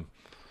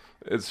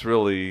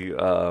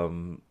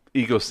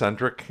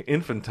egocentric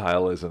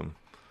infantilism.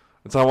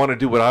 It's, I want to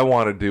do what I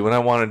want to do, and I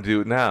want to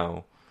do it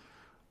now.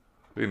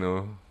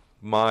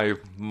 My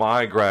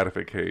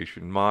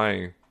gratification,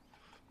 my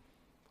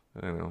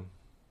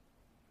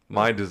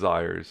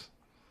desires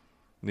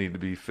need to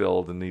be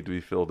filled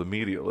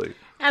immediately.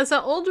 As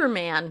an older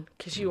man,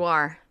 because you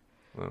are,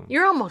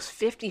 you're almost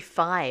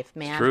 55,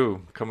 man. It's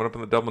true. Coming up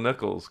in the double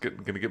nickels,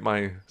 going to get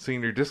my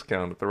senior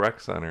discount at the rec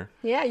center.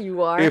 Yeah,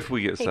 you are. If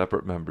we get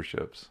separate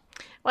memberships.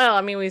 Well,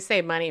 I mean, we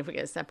save money if we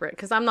get separate,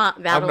 because I'm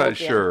not that old yet. I'm not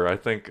sure. I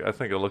think I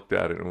looked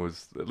at it, and it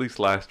was, at least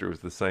last year,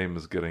 was the same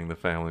as getting the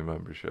family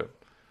membership.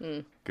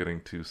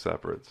 Getting two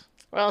separates.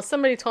 Well,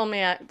 somebody told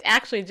me,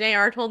 actually,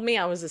 JR told me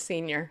I was a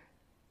senior.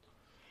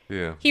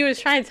 Yeah. He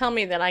was trying to tell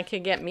me that I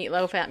could get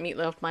meatloaf at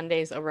Meatloaf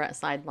Mondays over at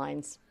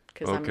Sidelines,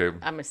 because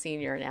I'm a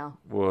senior now.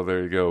 Well,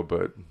 there you go,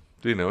 but,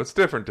 it's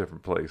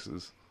different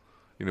places.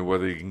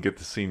 Whether you can get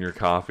the senior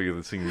coffee or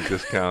the senior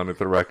discount at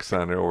the rec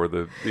center, or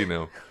the,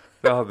 they'll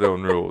have their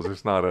own rules.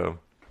 There's not a...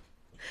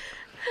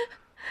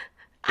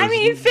 I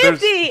mean,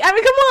 50! I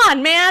mean, come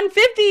on, man!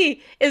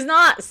 50 is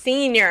not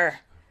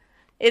senior.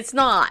 It's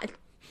not.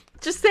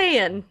 Just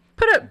saying.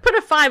 Put a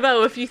 50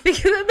 if you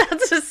think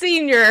that's a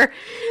senior.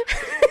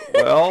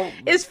 Well,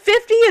 is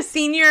 50 a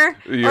senior?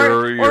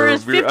 Or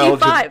is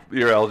 55?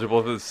 You're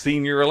eligible for the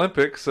Senior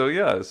Olympics, so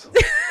yes.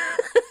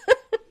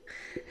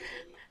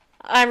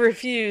 I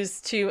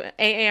refuse to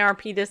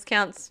AARP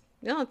discounts.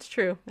 No, it's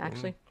true,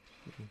 actually.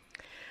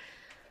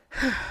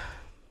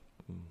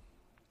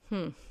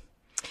 You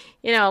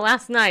know,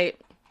 last night...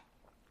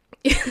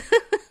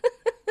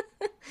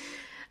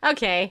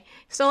 Okay,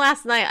 so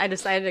last night I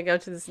decided to go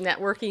to this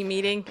networking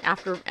meeting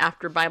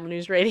after Bible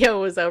News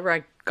Radio was over.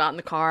 I got in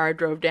the car, I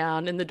drove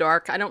down in the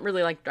dark. I don't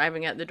really like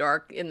driving in the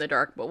dark,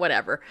 but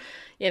whatever.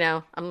 You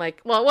know, I'm like,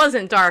 well, it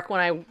wasn't dark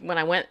when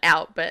I went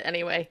out, but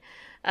anyway.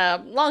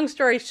 Long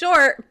story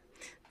short,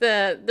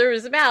 there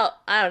was about,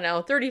 I don't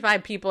know,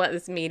 35 people at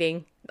this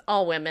meeting,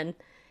 all women,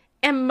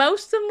 and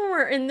most of them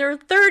were in their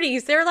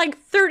 30s. They're like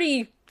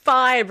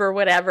 35 or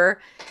whatever.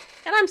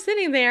 And I'm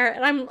sitting there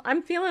and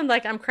I'm feeling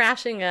like I'm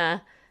crashing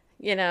a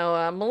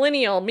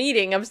millennial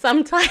meeting of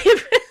some type.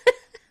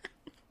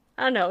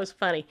 I don't know. It was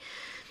funny.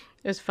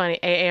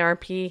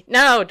 AARP.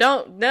 No,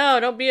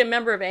 don't be a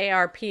member of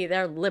AARP.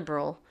 They're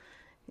liberal.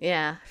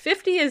 Yeah.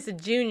 50 is a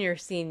junior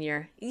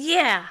senior.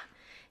 Yeah.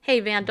 Hey,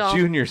 Vandal.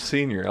 Junior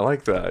senior. I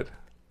like that.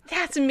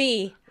 That's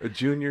me. A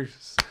junior,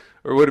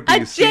 or would it be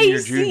a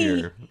senior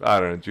junior? I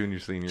don't know. Junior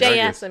senior.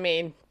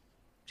 JS.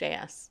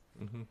 JS.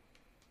 Mm-hmm.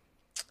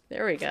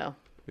 There we go.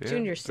 Yeah,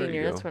 junior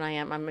senior. That's what I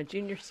am. I'm a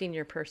junior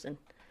senior person.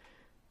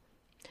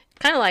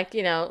 Kind of like,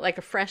 like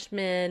a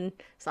freshman,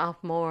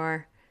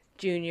 sophomore,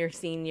 junior,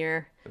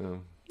 senior.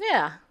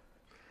 Yeah.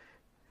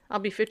 I'll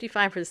be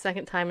 55 for the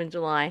second time in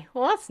July.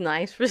 Well, that's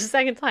nice for the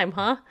second time,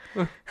 huh?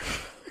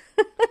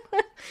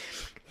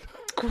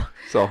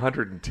 So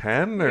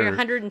 110? Or? You're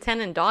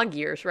 110 in dog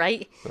years,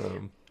 right?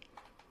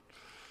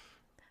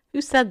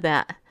 Who said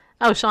that?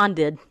 Oh, Sean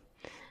did.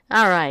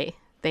 All right.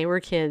 They were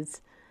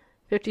kids.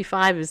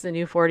 55 is the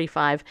new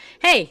 45.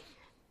 Hey,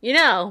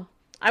 I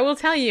will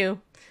tell you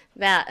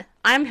that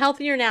I'm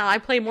healthier now. I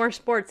play more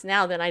sports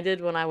now than I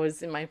did when I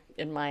was in my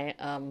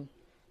well,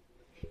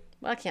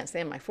 I can't say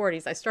in my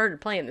 40s. I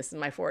started playing this in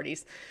my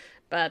 40s.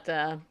 But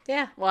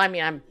yeah, well, I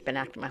mean, I've been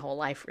acting my whole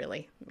life,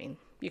 really. I mean,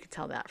 you could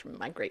tell that from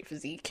my great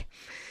physique.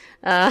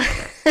 Anyway,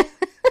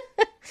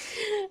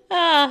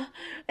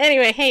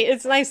 hey,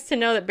 it's nice to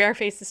know that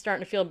Bareface is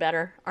starting to feel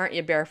better, aren't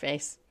you,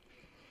 Bareface?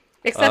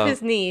 Except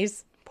his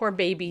knees. Poor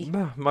baby.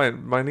 No,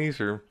 my knees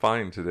are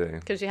fine today.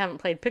 Because you haven't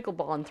played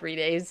pickleball in 3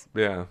 days.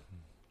 Yeah.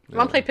 You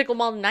want to play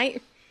pickleball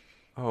tonight?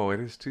 Oh, it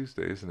is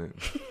Tuesday, isn't it?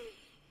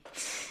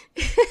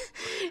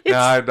 No,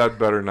 I'd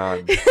better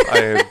not. I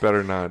had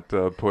better not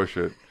push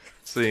it,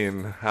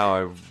 seeing how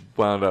I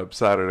wound up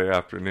Saturday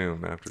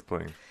afternoon after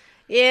playing.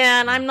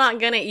 Yeah, and I'm not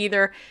going to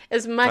either,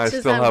 as much as I want to. I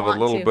still have a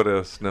little bit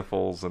of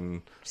sniffles,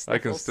 and I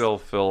can still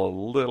feel a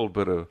little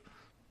bit of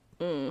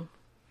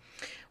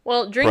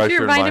Well, drink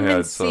your vitamin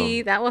head, C.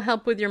 So. That will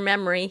help with your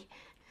memory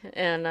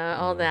and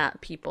all that,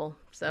 people.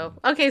 So,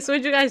 okay, so what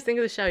did you guys think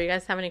of the show? You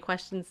guys have any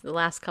questions the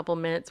last couple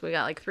minutes? We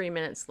got like 3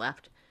 minutes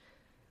left.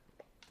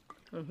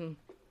 You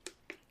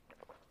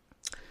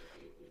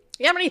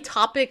have any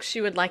topics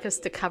you would like us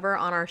to cover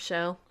on our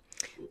show?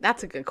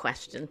 That's a good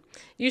question.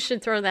 You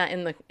should throw that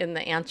in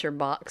the answer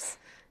box,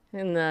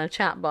 in the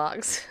chat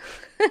box.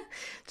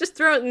 Just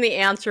throw it in the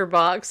answer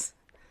box.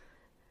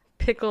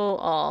 Pickle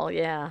all,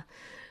 yeah.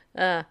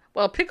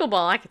 Well,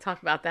 pickleball, I could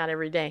talk about that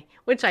every day,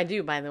 which I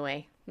do, by the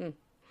way.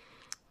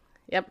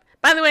 Yep.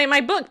 By the way, my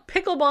book,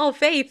 Pickleball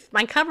Faith,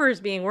 my cover is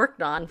being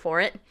worked on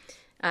for it.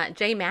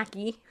 Jay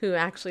Mackey, who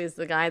actually is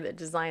the guy that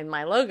designed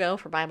my logo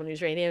for Bible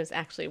News Radio, is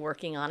actually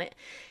working on it.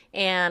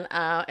 And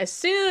as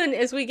soon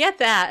as we get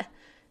that,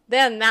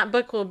 then that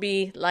book will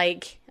be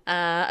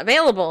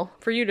available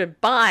for you to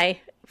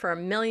buy for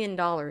 $1 million,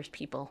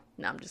 people.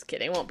 No, I'm just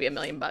kidding. It won't be $1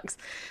 million,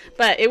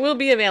 but it will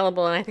be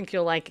available, and I think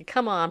you'll like it.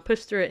 Come on,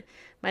 push through it.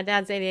 My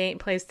dad's 88,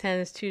 plays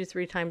tennis 2 to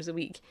 3 times a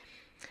week.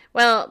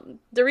 Well,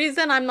 the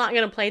reason I'm not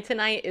going to play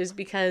tonight is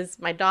because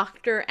my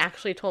doctor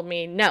actually told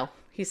me no.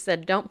 He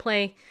said, don't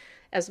play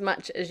as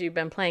much as you've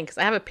been playing, because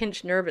I have a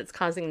pinched nerve. It's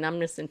causing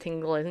numbness and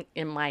tingle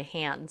in my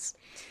hands.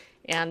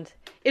 And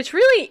it's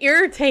really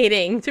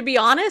irritating, to be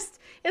honest.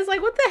 It's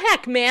like, what the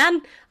heck,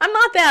 man? I'm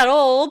not that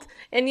old.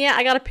 And yeah,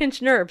 I got a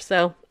pinched nerve.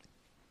 So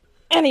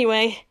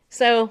anyway,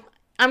 so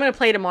I'm going to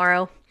play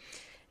tomorrow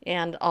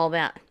and all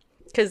that.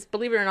 Because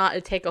believe it or not,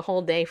 it'd take a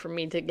whole day for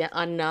me to get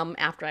unnumb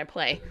after I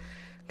play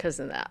because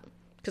of that.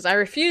 Because I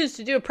refused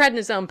to do a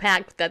prednisone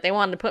pack that they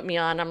wanted to put me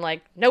on. I'm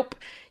like, nope.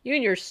 You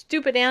and your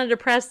stupid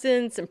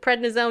antidepressants and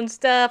prednisone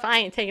stuff. I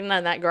ain't taking none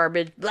of that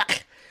garbage. Blah.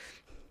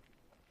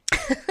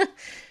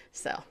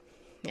 So,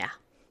 yeah.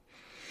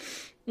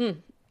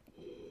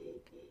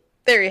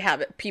 There you have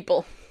it,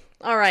 people.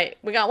 All right.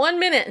 We got 1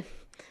 minute.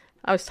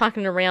 I was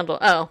talking to Randall.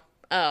 Oh,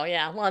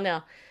 yeah. Well,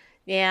 no.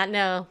 Yeah,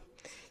 no.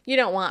 You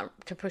don't want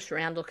to push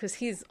Randall because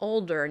he's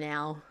older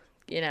now.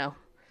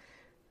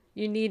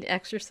 You need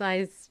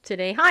exercise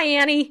today. Hi,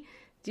 Annie.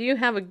 Do you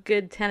have a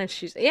good tennis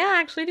shoes? Yeah,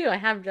 I actually do. I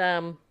have,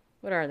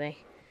 what are they?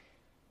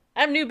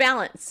 I have New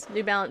Balance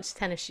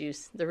tennis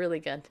shoes. They're really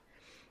good.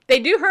 They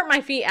do hurt my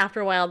feet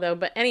after a while, though,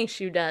 but any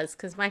shoe does,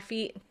 because my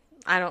feet,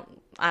 I don't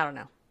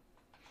know.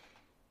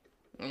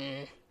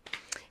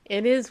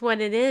 It is what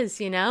it is,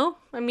 I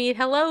mean,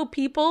 hello,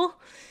 people.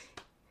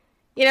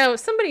 I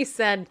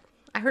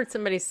heard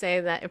somebody say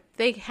that if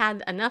they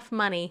had enough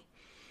money,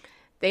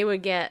 they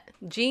would get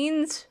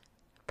jeans,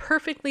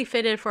 perfectly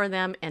fitted for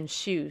them, and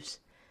shoes.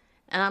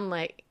 And I'm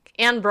like,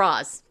 and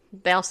bras.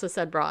 They also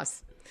said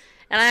bras.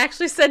 And I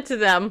actually said to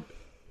them,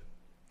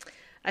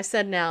 I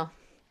said, now,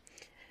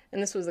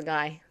 and this was a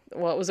guy.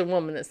 Well, it was a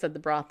woman that said the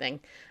bra thing.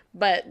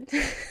 But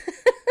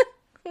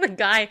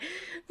the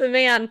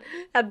man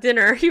at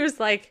dinner, he was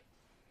like,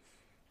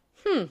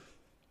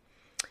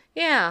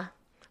 yeah,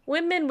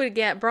 women would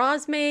get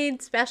bras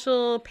made,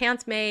 special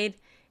pants made,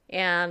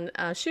 and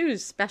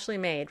shoes specially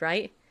made,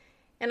 right?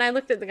 And I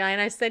looked at the guy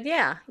and I said,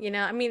 yeah,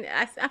 I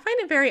find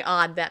it very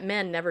odd that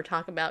men never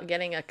talk about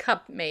getting a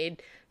cup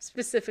made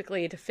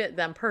specifically to fit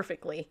them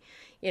perfectly,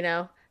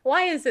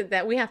 Why is it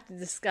that we have to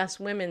discuss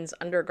women's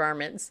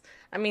undergarments?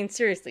 I mean,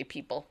 seriously,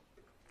 people.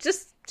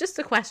 Just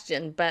a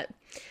question, but,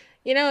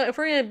 if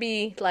we're going to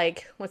be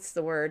like, what's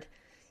the word?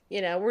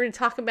 We're going to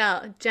talk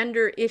about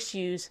gender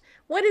issues.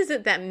 What is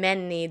it that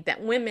men need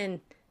that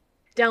women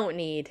don't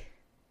need?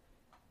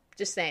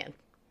 Just saying.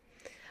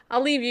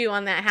 I'll leave you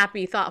on that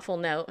happy, thoughtful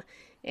note.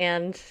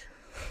 And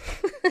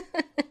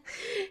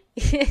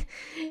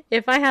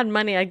if I had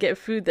money, I'd get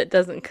food that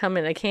doesn't come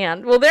in a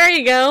can. Well, there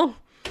you go.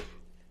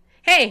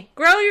 Hey,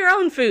 grow your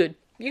own food.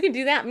 You can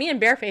do that. Me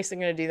and Bareface are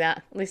going to do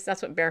that. At least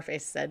that's what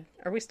Bareface said.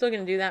 Are we still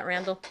going to do that,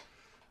 Randall?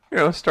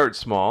 Start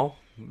small.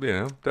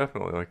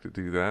 Definitely like to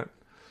do that.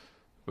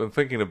 Been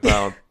thinking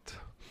about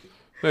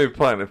maybe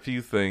planting a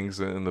few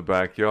things in the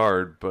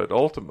backyard, but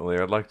ultimately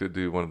I'd like to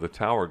do one of the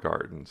tower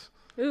gardens.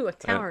 Ooh, a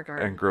tower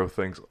garden. And grow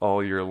things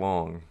all year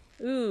long.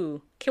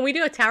 Ooh. Can we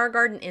do a tower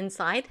garden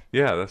inside?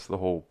 Yeah, that's the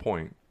whole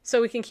point.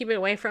 So we can keep it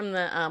away from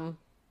the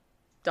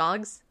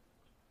dogs?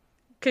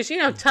 Because,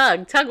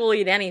 Tug will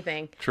eat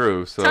anything.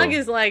 True. So Tug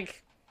is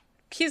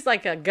he's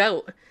like a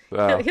goat.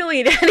 He'll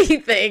eat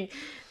anything.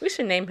 We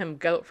should name him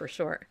Goat for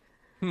short.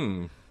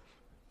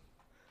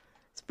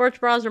 Sports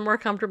bras are more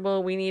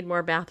comfortable. We need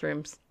more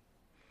bathrooms.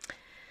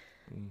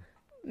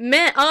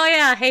 Men, oh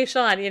yeah. Hey,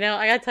 Sean,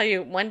 I got to tell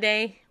you, one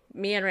day,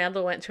 me and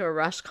Randall went to a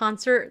Rush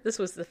concert. This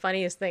was the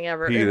funniest thing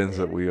ever. Heathens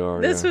that we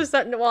are. This was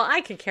something, well,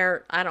 I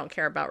don't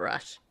care about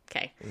Rush.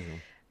 Okay. Mm-hmm.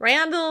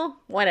 Randall,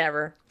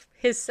 whatever.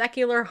 His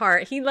secular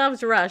heart. He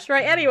loves Rush,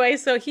 right? Mm-hmm. Anyway,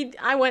 so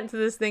I went to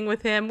this thing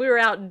with him. We were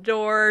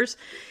outdoors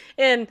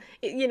and,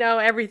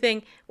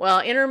 everything. Well,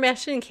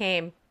 intermission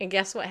came, and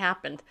guess what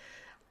happened?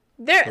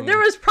 There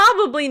was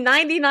probably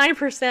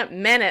 99%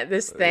 men at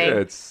this thing.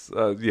 It's,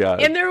 yeah.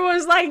 And there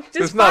was just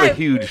There's not a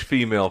huge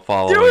female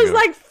following. There was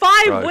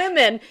 5 Rush.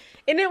 women.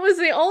 And it was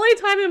the only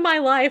time in my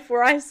life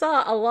where I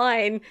saw a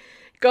line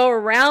go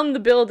around the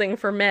building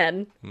for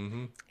men.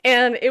 Mm-hmm.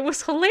 And it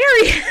was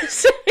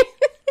hilarious.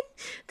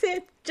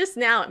 Just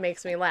now it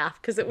makes me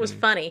laugh because it was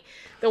funny.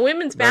 The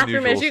women's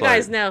bathroom, as you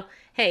guys know,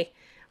 hey,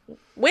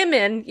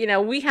 women,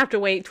 we have to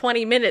wait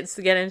 20 minutes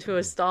to get into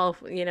a stall,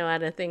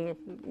 at a thing,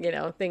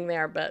 thing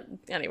there. But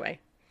anyway,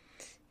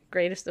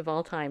 greatest of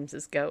all times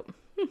is Goat.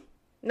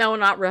 No,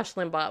 not Rush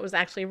Limbaugh. It was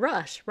actually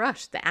Rush.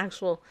 Rush, the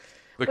actual.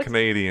 The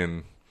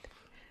Canadian.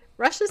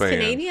 Rush is band.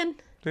 Canadian?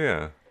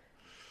 Yeah.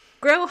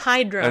 Grow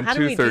Hydro. And how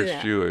do we do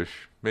that? 2/3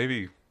 Jewish.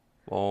 Maybe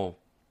all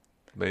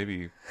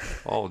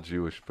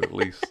Jewish, but at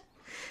least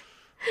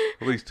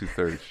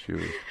 2/3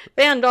 Jewish.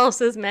 Vandal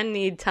says men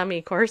need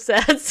tummy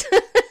corsets.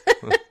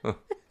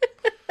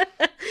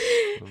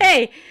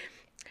 Hey,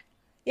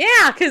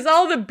 yeah, because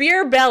all the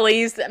beer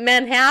bellies that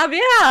men have,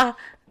 yeah.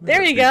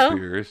 There you go.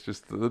 Beer. It's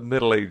just the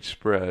middle-aged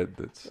spread.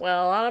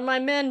 Well, a lot of my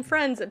men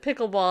friends at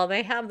pickleball,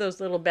 they have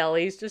those little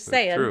bellies. Just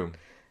saying. True.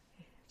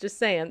 Just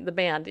saying. The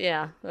band,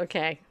 yeah.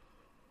 Okay.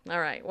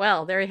 All right.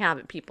 Well, there you have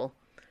it, people.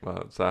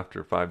 Well, it's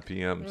after 5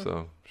 p.m.,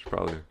 so we should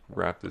probably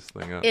wrap this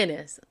thing up. It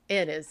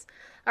is.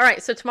 All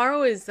right, so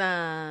tomorrow is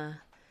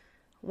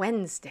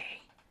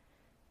Wednesday.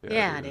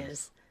 Yeah, it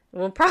is.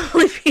 We'll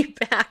probably be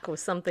back with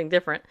something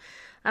different.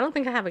 I don't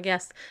think I have a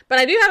guest, but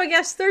I do have a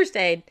guest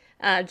Thursday.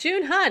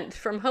 June Hunt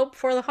from Hope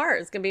for the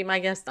Heart is going to be my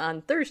guest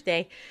on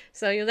Thursday,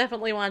 so you'll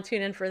definitely want to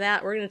tune in for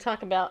that. We're going to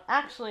talk about,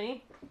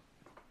 actually,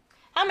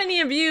 how many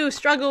of you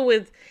struggle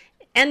with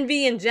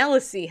envy and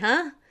jealousy,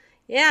 huh?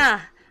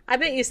 Yeah, I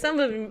bet you some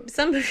of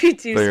you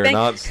do. They are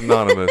not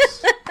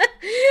synonymous.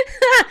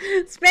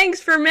 Spanx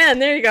for men.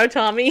 There you go,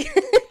 Tommy.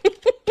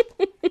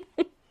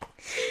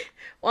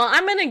 Well,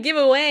 I'm going to give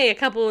away a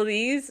couple of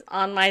these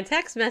on my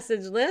text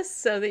message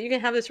list so that you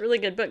can have this really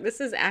good book. This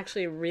is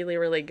actually really,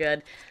 really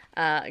good.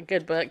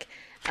 Good book.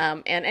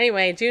 And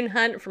anyway, June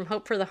Hunt from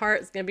Hope for the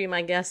Heart is going to be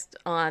my guest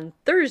on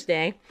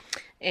Thursday.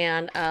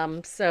 And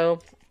so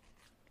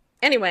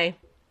anyway,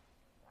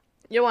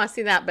 you'll want to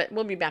see that, but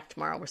we'll be back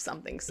tomorrow with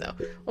something. So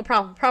we'll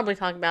probably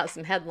talk about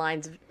some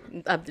headlines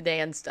of the day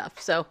and stuff.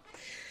 So,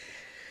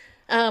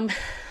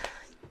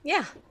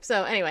 yeah.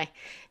 So anyway,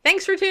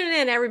 thanks for tuning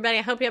in, everybody.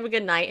 I hope you have a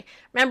good night.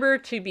 Remember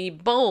to be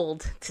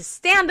bold, to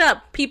stand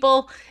up,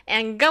 people,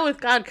 and go with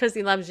God because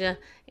He loves you.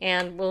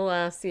 And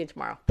we'll see you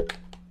tomorrow.